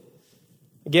kid?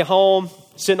 I get home,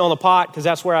 sitting on the pot, because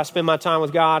that's where I spend my time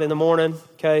with God in the morning,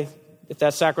 okay? If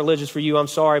that's sacrilegious for you, I'm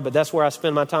sorry, but that's where I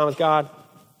spend my time with God.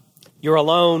 You're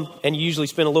alone, and you usually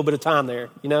spend a little bit of time there.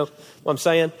 You know what I'm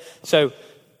saying? So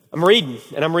I'm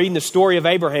reading the story of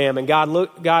Abraham, and God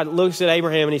looks at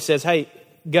Abraham, and he says, hey,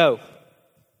 go.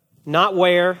 Not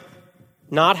where,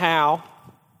 not how,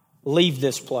 leave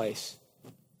this place.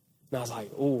 And I was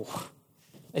like, ooh,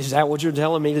 is that what you're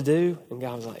telling me to do? And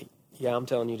God was like, yeah, I'm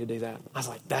telling you to do that. I was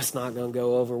like, that's not going to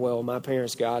go over well with my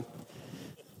parents, God.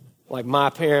 My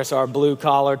parents are blue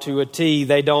collar to a T.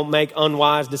 They don't make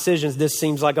unwise decisions. This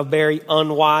seems like a very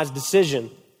unwise decision.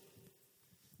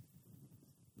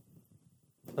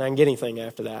 And I didn't get anything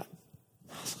after that.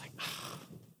 I was like,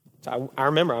 So I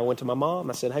remember I went to my mom.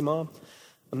 I said, hey, Mom,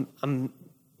 I'm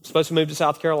supposed to move to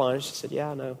South Carolina. She said,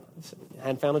 yeah, I know. I said, I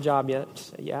hadn't found a job yet. She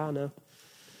said, yeah, I know.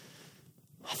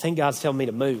 I think God's telling me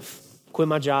to move, quit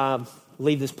my job,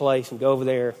 leave this place and go over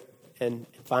there and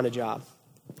find a job.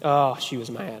 Oh, she was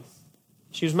mad.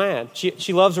 She was mad.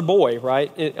 She loves her boy,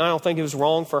 right? I don't think it was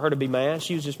wrong for her to be mad.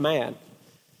 She was just mad.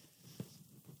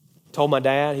 Told my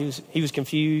dad, he was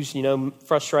confused,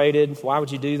 frustrated. Why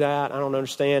would you do that? I don't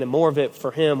understand. And more of it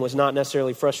for him was not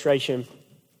necessarily frustration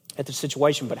at the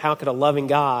situation, but how could a loving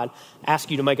God ask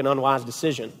you to make an unwise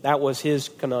decision? That was his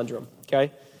conundrum,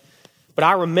 okay? But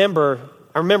I remember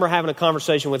having a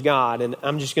conversation with God, and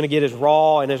I'm just going to get as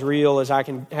raw and as real as I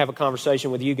can have a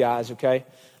conversation with you guys, okay?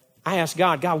 I asked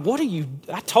God,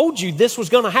 I told you this was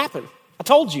going to happen. I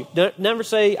told you. Never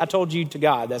say I told you to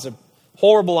God. That's a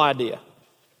horrible idea.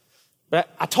 But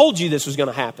I told you this was going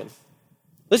to happen.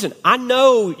 Listen, I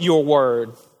know your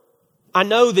word. I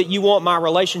know that you want my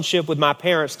relationship with my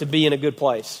parents to be in a good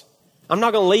place. I'm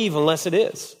not going to leave unless it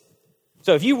is.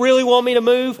 So if you really want me to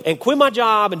move and quit my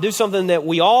job and do something that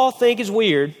we all think is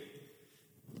weird,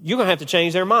 you're going to have to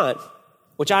change their mind,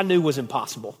 which I knew was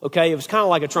impossible, okay? It was kind of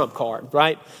like a trump card,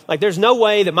 right? Like there's no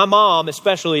way that my mom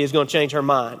especially is going to change her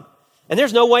mind. And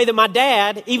there's no way that my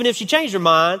dad, even if she changed her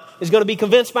mind, is going to be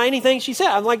convinced by anything she said.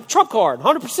 I'm like, trump card,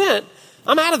 100%.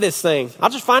 I'm out of this thing. I'll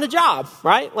just find a job,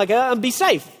 right? Like, be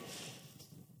safe.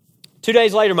 2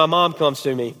 days later, my mom comes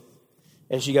to me,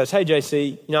 and she goes, hey,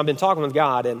 JC, I've been talking with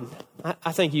God, and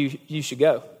I think you should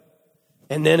go.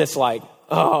 And then it's like,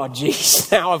 oh, geez,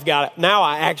 now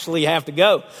I actually have to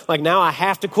go. Like, now I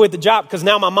have to quit the job, because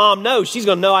now my mom knows. She's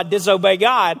going to know I disobey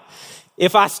God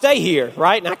if I stay here,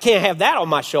 right? And I can't have that on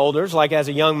my shoulders. Like as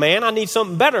a young man, I need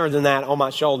something better than that on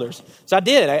my shoulders. So I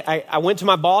did. I went to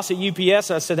my boss at UPS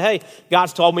and I said, hey,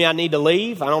 God's told me I need to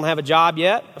leave. I don't have a job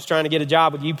yet. I was trying to get a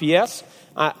job with UPS.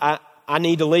 I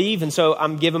need to leave. And so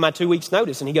I'm giving my 2 weeks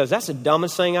notice. And he goes, that's the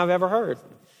dumbest thing I've ever heard.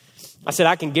 I said,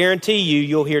 I can guarantee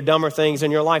you'll hear dumber things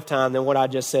in your lifetime than what I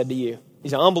just said to you.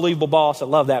 He's an unbelievable boss. I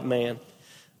love that man.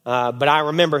 But I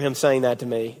remember him saying that to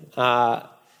me.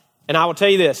 And I will tell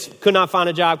you this, could not find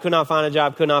a job.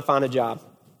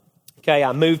 Okay,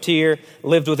 I moved here,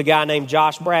 lived with a guy named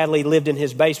Josh Bradley, lived in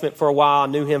his basement for a while. I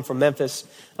knew him from Memphis.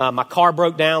 My car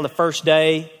broke down the first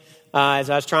day as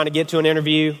I was trying to get to an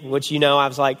interview, which, I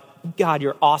was like, God,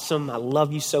 you're awesome. I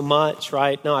love you so much,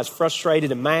 right? No, I was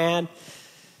frustrated and mad.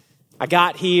 I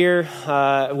got here,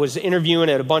 was interviewing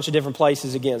at a bunch of different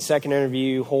places again. Second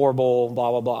interview, horrible,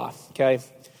 blah, blah, blah, okay?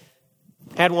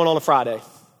 Had one on a Friday,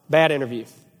 bad interview.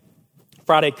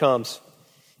 Friday comes.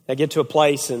 I get to a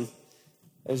place and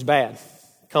it was bad.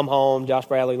 Come home, Josh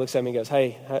Bradley looks at me and goes,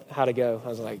 hey, how'd it go? I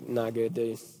was like, not good,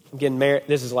 dude. I'm getting married.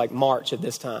 This is like March at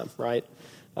this time, right?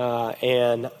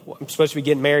 And I'm supposed to be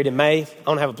getting married in May. I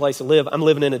don't have a place to live. I'm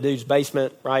living in a dude's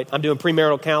basement, right? I'm doing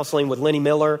premarital counseling with Lenny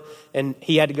Miller, and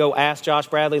he had to go ask Josh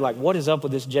Bradley, like, what is up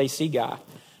with this JC guy?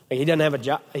 Like, he doesn't have a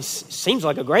job. He seems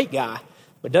like a great guy,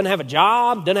 but doesn't have a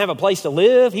job, doesn't have a place to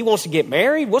live. He wants to get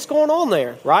married. What's going on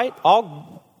there, right?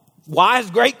 All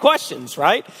wise, great questions,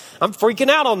 right? I'm freaking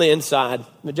out on the inside.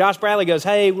 But Josh Bradley goes,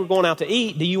 hey, we're going out to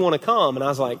eat. Do you want to come? And I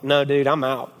was like, no, dude, I'm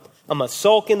out. I'm going to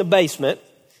sulk in the basement.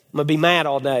 I'm going to be mad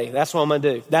all day. That's what I'm going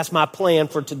to do. That's my plan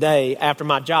for today after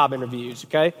my job interviews,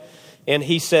 okay? And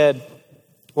he said,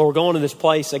 well, we're going to this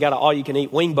place. They got an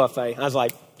all-you-can-eat wing buffet. I was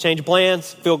like, change of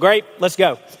plans, feel great, let's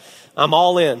go. I'm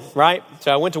all in, right?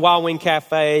 So I went to Wild Wing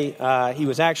Cafe. He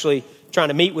was actually trying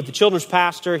to meet with the children's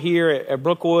pastor here at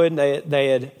Brookwood. They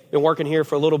had been working here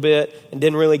for a little bit and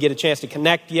didn't really get a chance to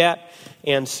connect yet.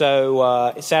 And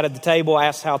so sat at the table,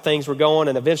 asked how things were going,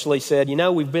 and eventually said,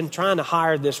 we've been trying to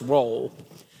hire this role.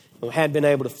 We hadn't been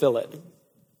able to fill it.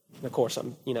 And of course,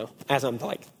 as I'm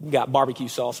like, got barbecue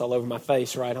sauce all over my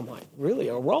face, right? I'm like, really,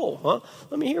 a role, huh?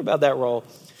 Let me hear about that role.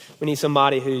 We need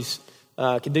somebody who's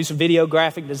can do some video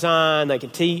graphic design. They can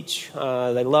teach.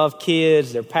 They love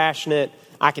kids. They're passionate.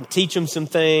 I can teach them some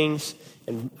things.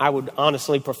 And I would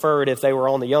honestly prefer it if they were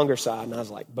on the younger side. And I was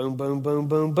like, boom, boom, boom,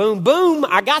 boom, boom, boom.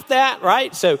 I got that,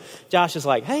 right? So Josh is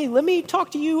like, hey, let me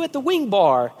talk to you at the wing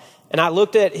bar. And I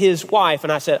looked at his wife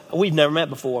and I said, we've never met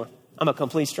before. I'm a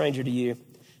complete stranger to you.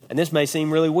 And this may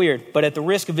seem really weird, but at the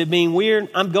risk of it being weird,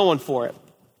 I'm going for it.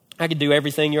 I could do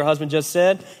everything your husband just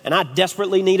said, and I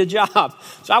desperately need a job.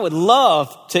 So I would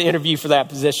love to interview for that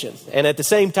position. And at the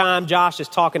same time, Josh is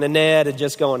talking to Ned and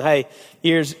just going, hey,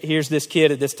 here's this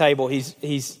kid at this table.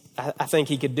 I think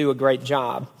he could do a great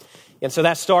job. And so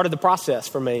that started the process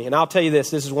for me. And I'll tell you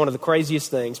this is one of the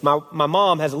craziest things. My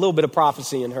mom has a little bit of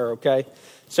prophecy in her, okay?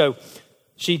 So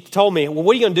she told me, well,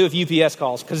 what are you going to do if UPS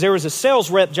calls? Because there was a sales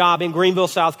rep job in Greenville,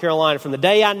 South Carolina. From the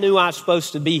day I knew I was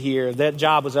supposed to be here, that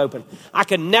job was open. I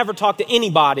could never talk to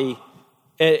anybody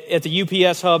at the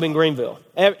UPS hub in Greenville.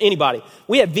 Anybody.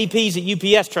 We had VPs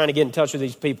at UPS trying to get in touch with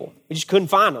these people. We just couldn't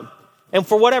find them. And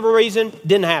for whatever reason,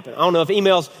 didn't happen. I don't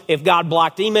know if God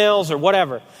blocked emails or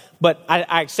whatever. But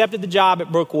I accepted the job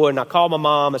at Brookwood, and I called my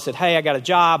mom. I said, hey, I got a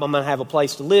job. I'm going to have a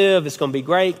place to live. It's going to be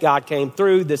great. God came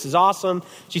through. This is awesome.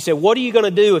 She said, what are you going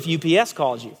to do if UPS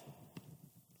calls you?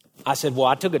 I said, well,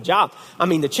 I took a job. I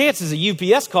mean, the chances of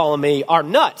UPS calling me are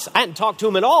nuts. I hadn't talked to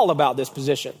them at all about this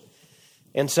position.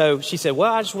 And so she said,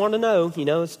 well, I just want to know,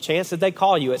 it's a chance that they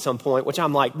call you at some point, which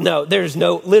I'm like, no,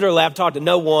 literally I've talked to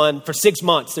no one for 6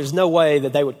 months. There's no way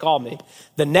that they would call me.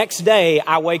 The next day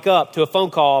I wake up to a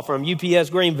phone call from UPS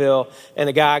Greenville, and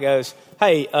the guy goes,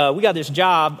 hey, we got this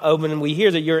job open and we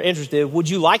hear that you're interested. Would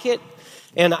you like it?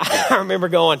 And I remember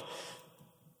going,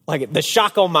 like, the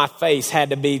shock on my face had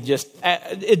to be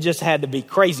it just had to be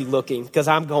crazy looking, because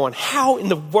I'm going, how in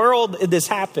the world did this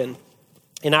happen?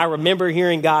 And I remember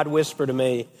hearing God whisper to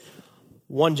me,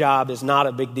 one job is not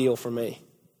a big deal for me.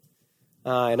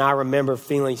 And I remember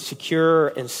feeling secure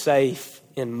and safe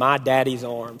in my daddy's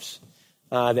arms,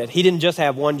 that he didn't just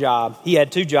have one job. He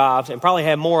had 2 jobs and probably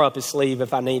had more up his sleeve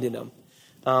if I needed them.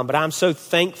 But I'm so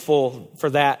thankful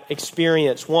for that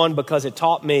experience. 1, because it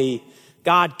taught me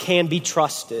God can be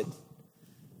trusted.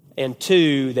 And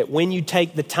 2, that when you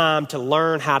take the time to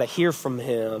learn how to hear from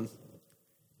him,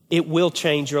 it will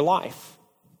change your life.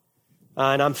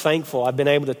 And I'm thankful. I've been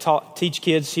able to teach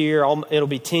kids here. It'll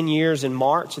be 10 years in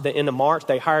March, at the end of March.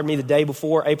 They hired me the day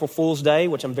before April Fool's Day,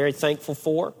 which I'm very thankful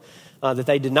for, that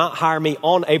they did not hire me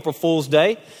on April Fool's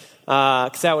Day,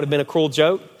 because that would have been a cruel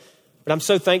joke. But I'm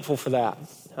so thankful for that.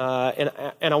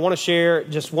 And I want to share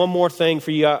just one more thing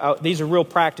for you. These are real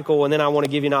practical, and then I want to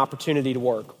give you an opportunity to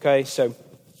work, okay? So,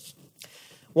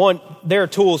 1, there are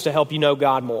tools to help you know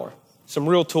God more. Some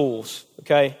real tools,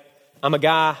 okay? I'm a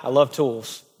guy, I love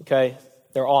tools. Okay,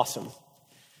 they're awesome.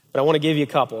 But I want to give you a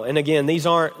couple. And again, these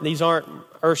aren't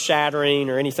earth-shattering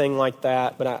or anything like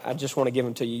that, but I just want to give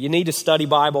them to you. You need to study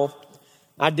Bible.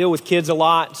 I deal with kids a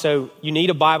lot, so you need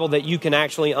a Bible that you can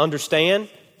actually understand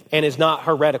and is not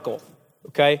heretical,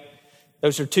 okay?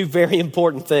 Those are 2 very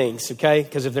important things, okay?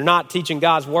 Because if they're not teaching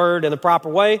God's word in the proper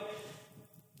way,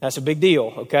 that's a big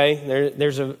deal, okay?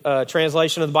 There's a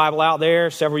translation of the Bible out there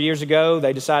several years ago.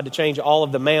 They decided to change all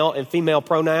of the male and female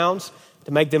pronouns to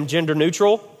make them gender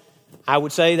neutral. I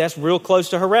would say that's real close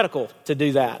to heretical to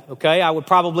do that, okay? I would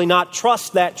probably not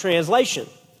trust that translation,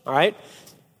 all right?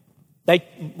 They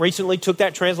recently took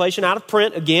that translation out of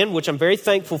print again, which I'm very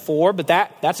thankful for, but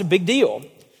that's a big deal.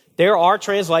 There are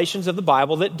translations of the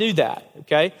Bible that do that,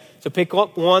 okay? So pick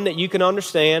up one that you can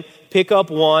understand. Pick up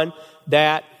one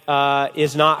that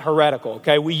is not heretical,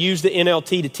 okay? We use the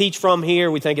NLT to teach from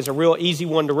here. We think it's a real easy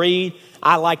one to read.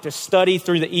 I like to study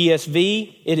through the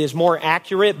ESV. It is more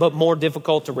accurate, but more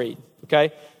difficult to read,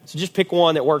 okay? So just pick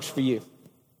one that works for you.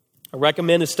 I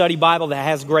recommend a study Bible that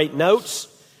has great notes,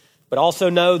 but also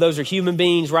know those are human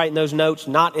beings writing those notes,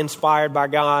 not inspired by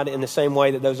God in the same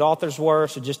way that those authors were,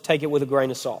 so just take it with a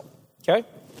grain of salt, okay?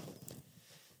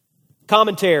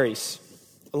 Commentaries.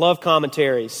 I love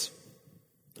commentaries.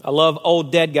 I love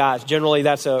old dead guys. Generally,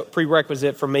 that's a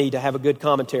prerequisite for me to have a good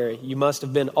commentary. You must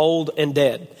have been old and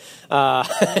dead.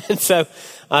 And so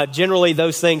generally,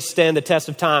 those things stand the test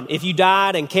of time. If you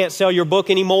died and can't sell your book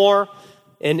anymore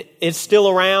and it's still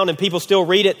around and people still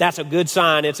read it, that's a good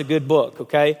sign. It's a good book,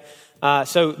 okay?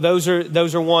 So those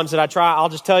are ones that I try. I'll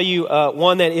just tell you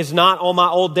one that is not on my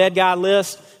old dead guy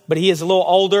list, but he is a little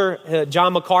older.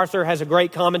 John MacArthur has a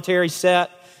great commentary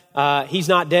set. He's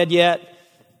not dead yet.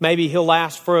 Maybe he'll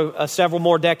last for several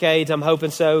more decades. I'm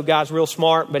hoping so. Guy's real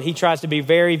smart, but he tries to be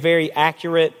very, very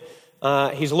accurate.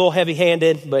 He's a little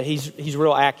heavy-handed, but he's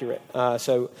real accurate.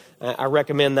 So I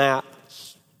recommend that.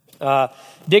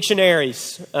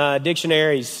 Dictionaries.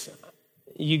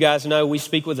 You guys know we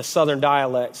speak with a southern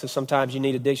dialect, so sometimes you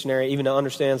need a dictionary even to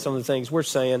understand some of the things we're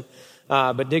saying.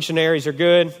 But dictionaries are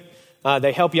good.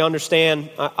 They help you understand.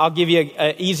 I'll give you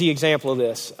an easy example of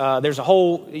this. There's a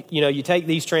whole, you take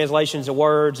these translations of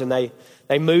words and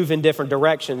they move in different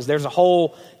directions. There's a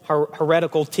whole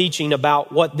heretical teaching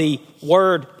about what the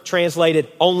word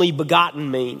translated only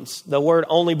begotten means. The word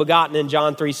only begotten in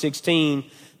John 3:16,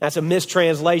 that's a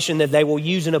mistranslation that they will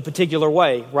use in a particular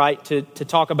way, right? To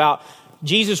talk about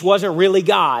Jesus wasn't really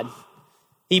God.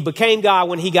 He became God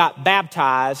when he got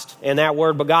baptized, and that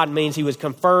word begotten means he was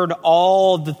conferred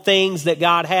all the things that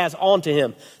God has onto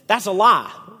him. That's a lie,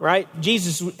 right?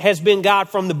 Jesus has been God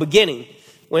from the beginning.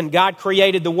 When God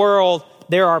created the world,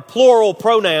 there are plural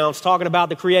pronouns talking about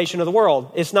the creation of the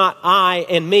world. It's not I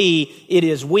and me, it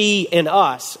is we and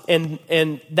us,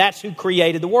 and that's who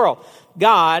created the world.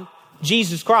 God,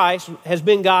 Jesus Christ, has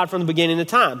been God from the beginning of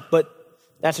time, but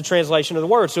that's a translation of the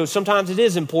word. So sometimes it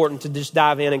is important to just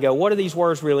dive in and go, what do these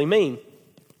words really mean?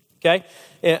 okay?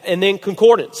 And then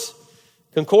concordance.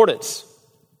 Concordance.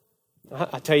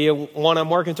 I tell you one I'm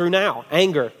working through now,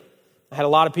 anger. I had a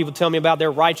lot of people tell me about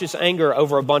their righteous anger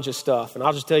over a bunch of stuff. And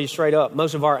I'll just tell you straight up,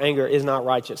 most of our anger is not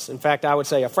righteous. In fact, I would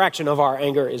say a fraction of our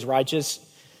anger is righteous.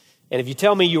 And if you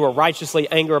tell me you were righteously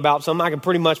angry about something, I can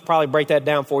pretty much probably break that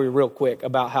down for you real quick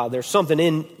about how there's something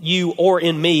in you or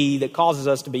in me that causes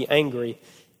us to be angry.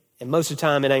 And most of the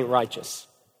time, it ain't righteous,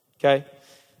 okay?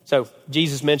 So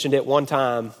Jesus mentioned it one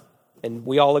time, and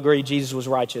we all agree Jesus was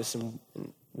righteous, and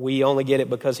we only get it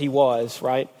because he was,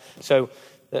 right? So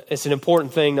it's an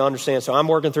important thing to understand. So I'm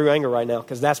working through anger right now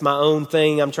because that's my own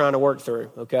thing I'm trying to work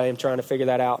through, okay? I'm trying to figure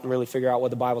that out and really figure out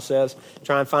what the Bible says.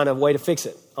 Try and find a way to fix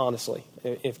it, honestly.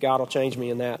 If God will change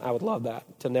me in that, I would love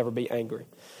that, to never be angry.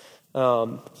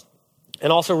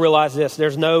 And also realize this,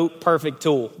 there's no perfect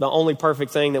tool. The only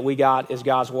perfect thing that we got is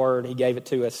God's word. He gave it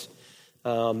to us.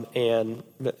 And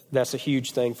that's a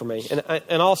huge thing for me. And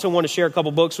I also want to share a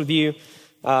couple books with you.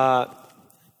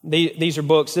 These are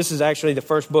books. This is actually the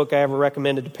first book I ever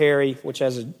recommended to Perry, which I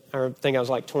think I was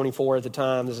like 24 at the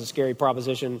time. This is a scary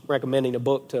proposition, recommending a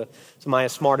book to somebody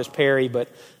as smart as Perry, but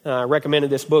I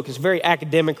recommended this book. It's a very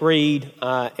academic read,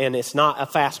 and it's not a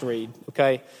fast read,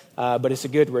 okay? But it's a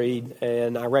good read,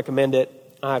 and I recommend it.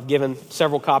 I've given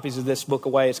several copies of this book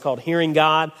away. It's called Hearing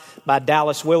God by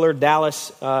Dallas Willard.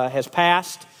 Dallas has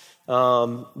passed.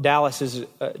 Dallas is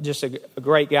just a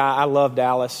great guy. I love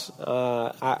Dallas.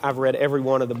 I've read every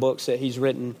one of the books that he's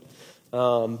written.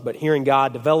 But Hearing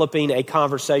God, developing a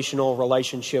conversational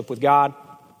relationship with God.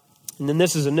 And then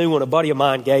this is a new one a buddy of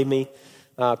mine gave me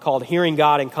called Hearing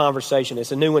God in Conversation.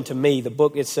 It's a new one to me. The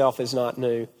book itself is not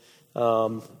new.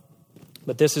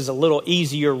 But this is a little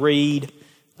easier read.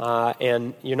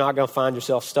 And you're not going to find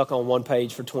yourself stuck on one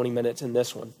page for 20 minutes in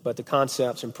this one. But the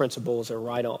concepts and principles are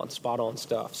right on, spot on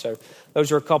stuff. So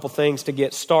those are a couple things to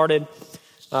get started.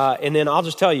 And then I'll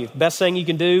just tell you, best thing you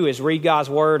can do is read God's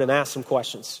word and ask some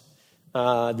questions.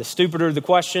 The stupider the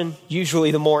question,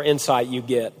 usually the more insight you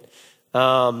get.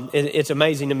 It's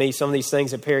amazing to me, some of these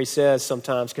things that Perry says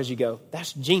sometimes, because you go,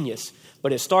 that's genius.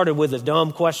 But it started with a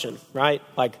dumb question, right?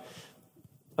 Like,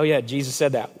 oh yeah, Jesus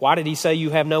said that. Why did he say you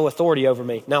have no authority over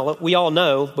me? Now, we all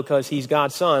know because he's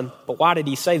God's son, but why did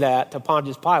he say that to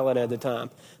Pontius Pilate at the time?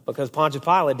 Because Pontius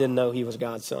Pilate didn't know he was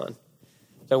God's son.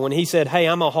 So when he said, hey,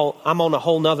 I'm on a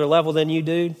whole nother level than you,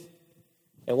 dude,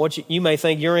 and what you may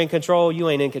think you're in control, you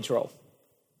ain't in control.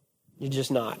 You're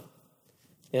just not.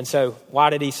 And so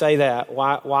why did he say that?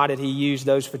 Why did he use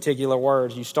those particular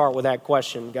words? You start with that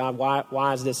question, God,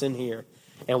 why is this in here?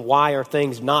 And why are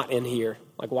things not in here?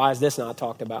 Like, why is this not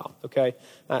talked about? Okay,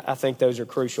 I think those are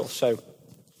crucial. So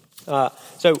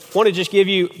want to just give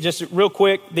you, just real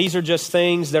quick, these are just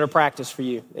things that are practice for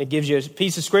you. It gives you a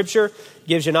piece of scripture,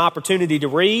 gives you an opportunity to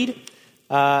read,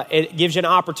 it gives you an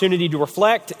opportunity to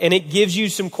reflect, and it gives you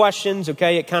some questions,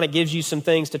 okay? It kind of gives you some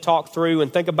things to talk through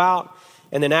and think about.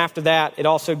 And then after that, it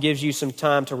also gives you some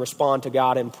time to respond to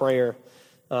God in prayer.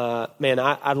 Man,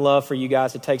 I'd love for you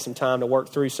guys to take some time to work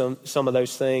through some of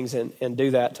those things and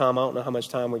do that. Tom, I don't know how much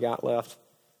time we got left.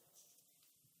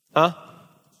 Huh?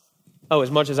 Oh,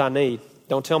 as much as I need.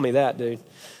 Don't tell me that, dude.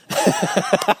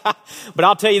 But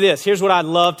I'll tell you this. Here's what I'd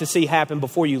love to see happen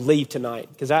before you leave tonight.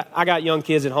 Because I got young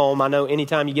kids at home. I know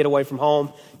anytime you get away from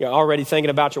home, you're already thinking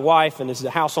about your wife and is the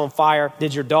house on fire?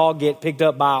 Did your dog get picked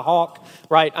up by a hawk?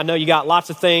 Right? I know you got lots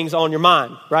of things on your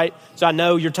mind, right? So I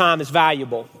know your time is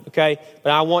valuable, okay?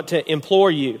 But I want to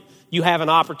implore you. You have an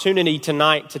opportunity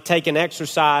tonight to take an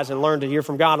exercise and learn to hear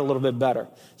from God a little bit better.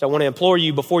 So I want to implore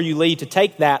you before you leave to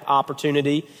take that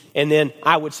opportunity. And then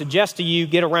I would suggest to you,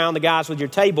 get around the guys with your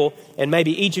table and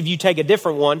maybe each of you take a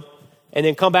different one and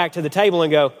then come back to the table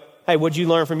and go, hey, what'd you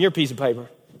learn from your piece of paper?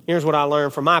 Here's what I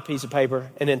learned from my piece of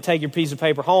paper. And then take your piece of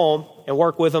paper home and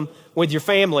work with them with your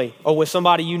family or with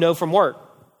somebody you know from work,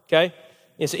 okay?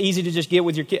 It's easy to just get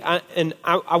with your kid.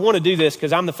 I want to do this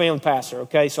because I'm the family pastor,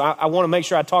 okay? So I want to make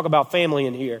sure I talk about family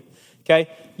in here, okay?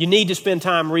 You need to spend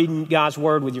time reading God's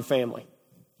word with your family,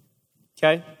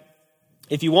 okay?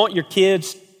 If you want your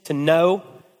kids to know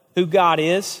who God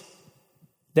is,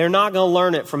 they're not going to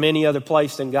learn it from any other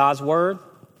place than God's word.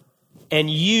 And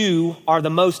you are the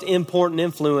most important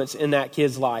influence in that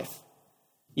kid's life.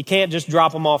 You can't just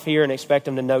drop them off here and expect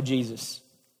them to know Jesus.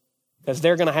 Because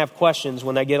they're going to have questions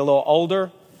when they get a little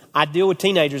older. I deal with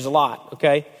teenagers a lot,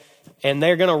 okay? And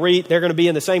they're going to be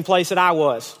in the same place that I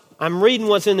was. I'm reading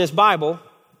what's in this Bible,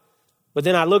 but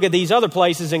then I look at these other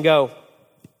places and go,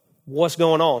 what's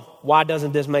going on? Why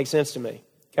doesn't this make sense to me?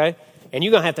 Okay? And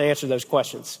you're going to have to answer those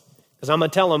questions. Because I'm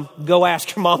going to tell them, go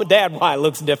ask your mom and dad why it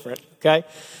looks different, okay?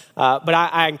 But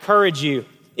I encourage you,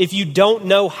 if you don't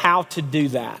know how to do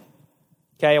that,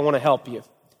 Okay, I want to help you.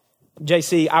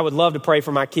 JC, I would love to pray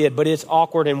for my kid, but it's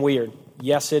awkward and weird.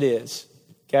 Yes, it is.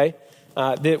 Okay?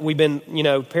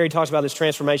 Perry talks about this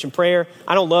transformation prayer.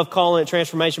 I don't love calling it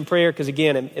transformation prayer because,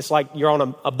 again, it's like you're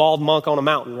on a bald monk on a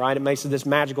mountain, right? It makes it this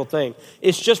magical thing.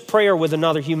 It's just prayer with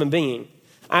another human being.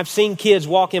 I've seen kids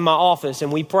walk in my office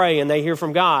and we pray and they hear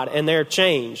from God and they're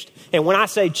changed. And when I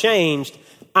say changed,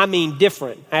 I mean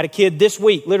different. I had a kid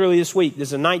literally this week. This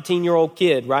is a 19-year-old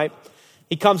kid, right?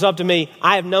 He comes up to me.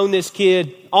 I have known this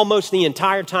kid almost the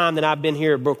entire time that I've been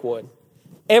here at Brookwood.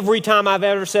 Every time I've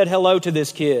ever said hello to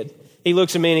this kid, he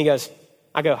looks at me and he goes,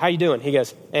 I go, how you doing? He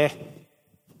goes, eh.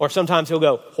 Or sometimes he'll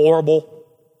go, horrible.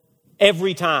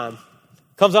 Every time.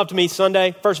 Comes up to me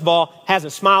Sunday, first of all, has a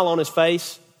smile on his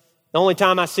face. The only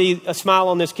time I see a smile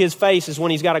on this kid's face is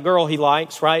when he's got a girl he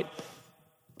likes, right?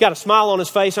 Got a smile on his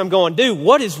face. I'm going, dude,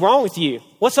 what is wrong with you?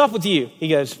 What's up with you? He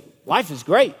goes, life is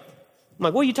great. I'm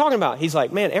like, what are you talking about? He's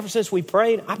like, man, ever since we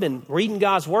prayed, I've been reading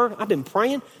God's word. I've been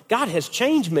praying. God has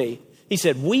changed me. He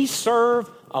said, we serve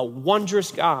a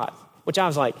wondrous God. Which I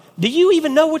was like, do you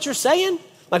even know what you're saying?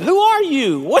 Like, who are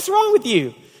you? What's wrong with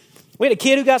you? We had a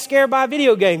kid who got scared by a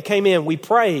video game, came in. We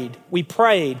prayed.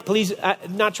 Please,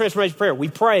 not transformation prayer. We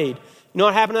prayed. You know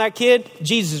what happened to that kid?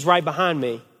 Jesus is right behind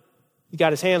me. He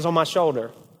got his hands on my shoulder.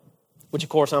 Which, of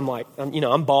course, I'm like,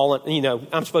 I'm bawling.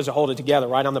 I'm supposed to hold it together,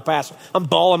 right? I'm the pastor. I'm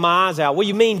bawling my eyes out. What do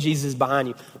you mean Jesus is behind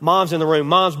you? Mom's in the room.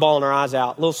 Mom's bawling her eyes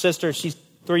out. Little sister, she's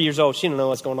 3 years old. She don't know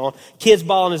what's going on. Kid's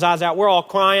bawling his eyes out. We're all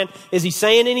crying. Is he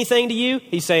saying anything to you?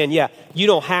 He's saying, yeah, you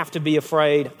don't have to be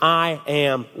afraid. I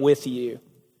am with you.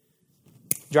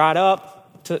 Dried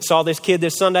up. Saw this kid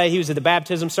this Sunday. He was at the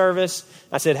baptism service.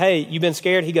 I said, hey, you been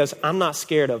scared? He goes, I'm not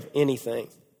scared of anything.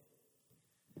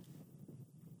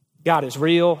 God is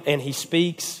real and he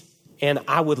speaks. And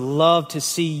I would love to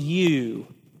see you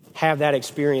have that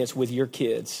experience with your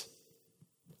kids.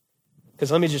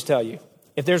 Because let me just tell you,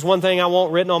 if there's one thing I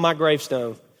want written on my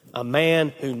gravestone, a man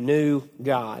who knew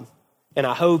God. And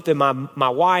I hope that my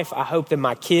wife, I hope that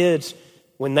my kids,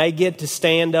 when they get to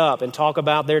stand up and talk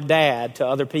about their dad to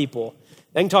other people,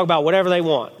 they can talk about whatever they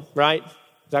want, right?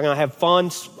 They're going to have fun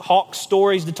hawk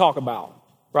stories to talk about,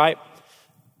 right?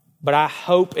 But I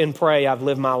hope and pray I've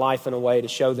lived my life in a way to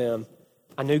show them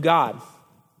I knew God.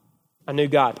 I knew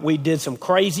God. We did some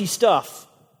crazy stuff,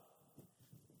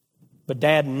 but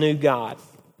Dad knew God.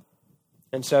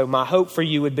 And so my hope for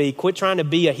you would be quit trying to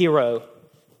be a hero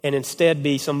and instead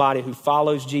be somebody who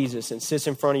follows Jesus and sits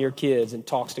in front of your kids and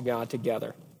talks to God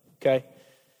together, okay?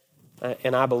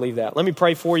 And I believe that. Let me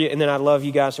pray for you, and then I'd love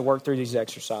you guys to work through these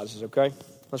exercises, okay?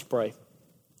 Let's pray.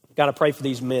 Got to pray for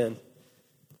these men.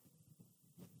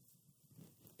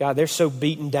 God, they're so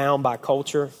beaten down by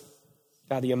culture.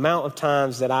 God, the amount of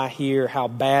times that I hear how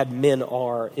bad men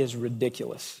are is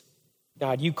ridiculous.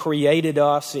 God, you created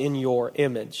us in your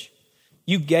image.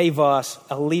 You gave us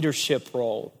a leadership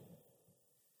role.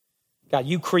 God,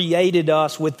 you created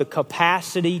us with the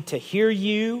capacity to hear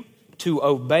you, to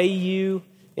obey you,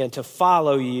 and to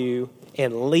follow you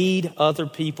and lead other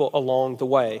people along the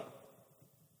way.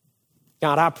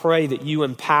 God, I pray that you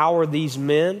empower these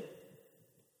men.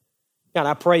 God,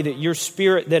 I pray that your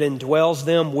spirit that indwells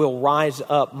them will rise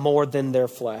up more than their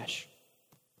flesh.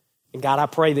 And God, I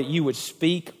pray that you would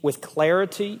speak with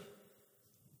clarity.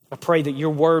 I pray that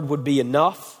your word would be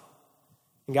enough.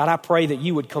 And God, I pray that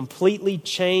you would completely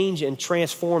change and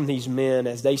transform these men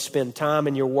as they spend time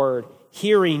in your word,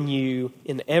 hearing you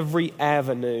in every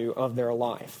avenue of their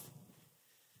life.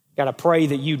 God, I pray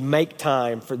that you'd make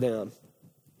time for them.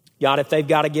 God, if they've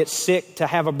got to get sick to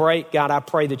have a break, God, I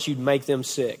pray that you'd make them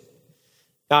sick.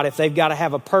 God, if they've got to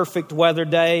have a perfect weather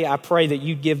day, I pray that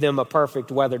you give them a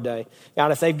perfect weather day.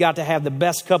 God, if they've got to have the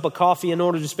best cup of coffee in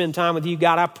order to spend time with you,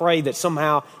 God, I pray that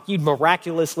somehow you'd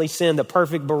miraculously send the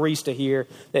perfect barista here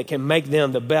that can make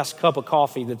them the best cup of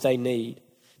coffee that they need.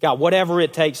 God, whatever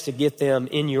it takes to get them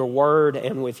in your word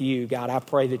and with you, God, I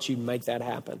pray that you'd make that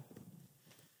happen.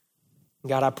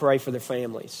 God, I pray for their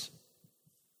families.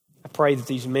 I pray that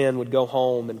these men would go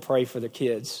home and pray for their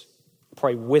kids,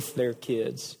 pray with their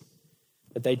kids,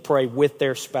 that they'd pray with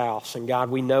their spouse. And God,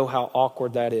 we know how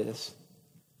awkward that is.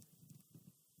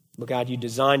 But God, you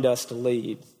designed us to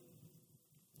lead.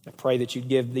 I pray that you'd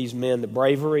give these men the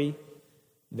bravery,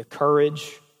 the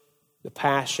courage, the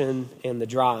passion, and the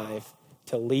drive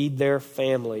to lead their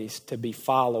families to be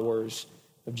followers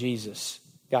of Jesus.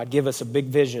 God, give us a big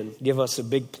vision. Give us a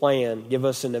big plan. Give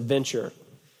us an adventure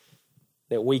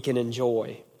that we can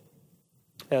enjoy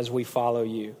as we follow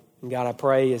you. And God, I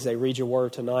pray as they read your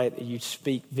word tonight that you'd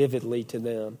speak vividly to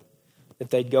them, that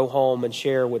they'd go home and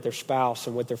share with their spouse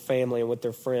and with their family and with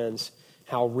their friends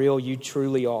how real you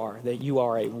truly are, that you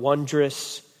are a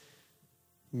wondrous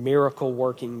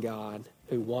miracle-working God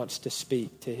who wants to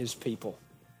speak to his people.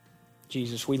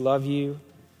 Jesus, we love you,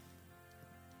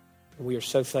 and we are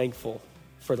so thankful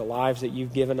for the lives that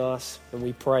you've given us, and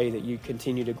we pray that you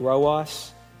continue to grow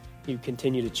us, you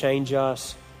continue to change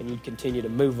us, and you continue to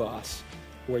move us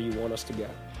where you want us to go.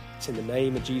 It's in the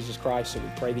name of Jesus Christ that we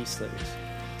pray these things.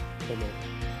 Amen.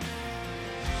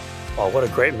 Well, what a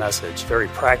great message. Very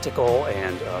practical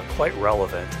and quite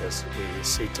relevant as we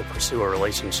seek to pursue a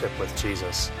relationship with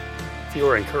Jesus. If you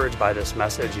were encouraged by this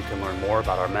message, you can learn more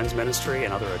about our men's ministry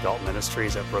and other adult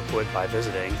ministries at Brookwood by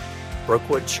visiting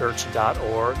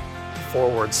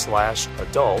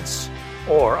brookwoodchurch.org/adults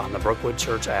or on the Brookwood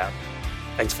Church app.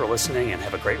 Thanks for listening and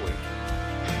have a great week.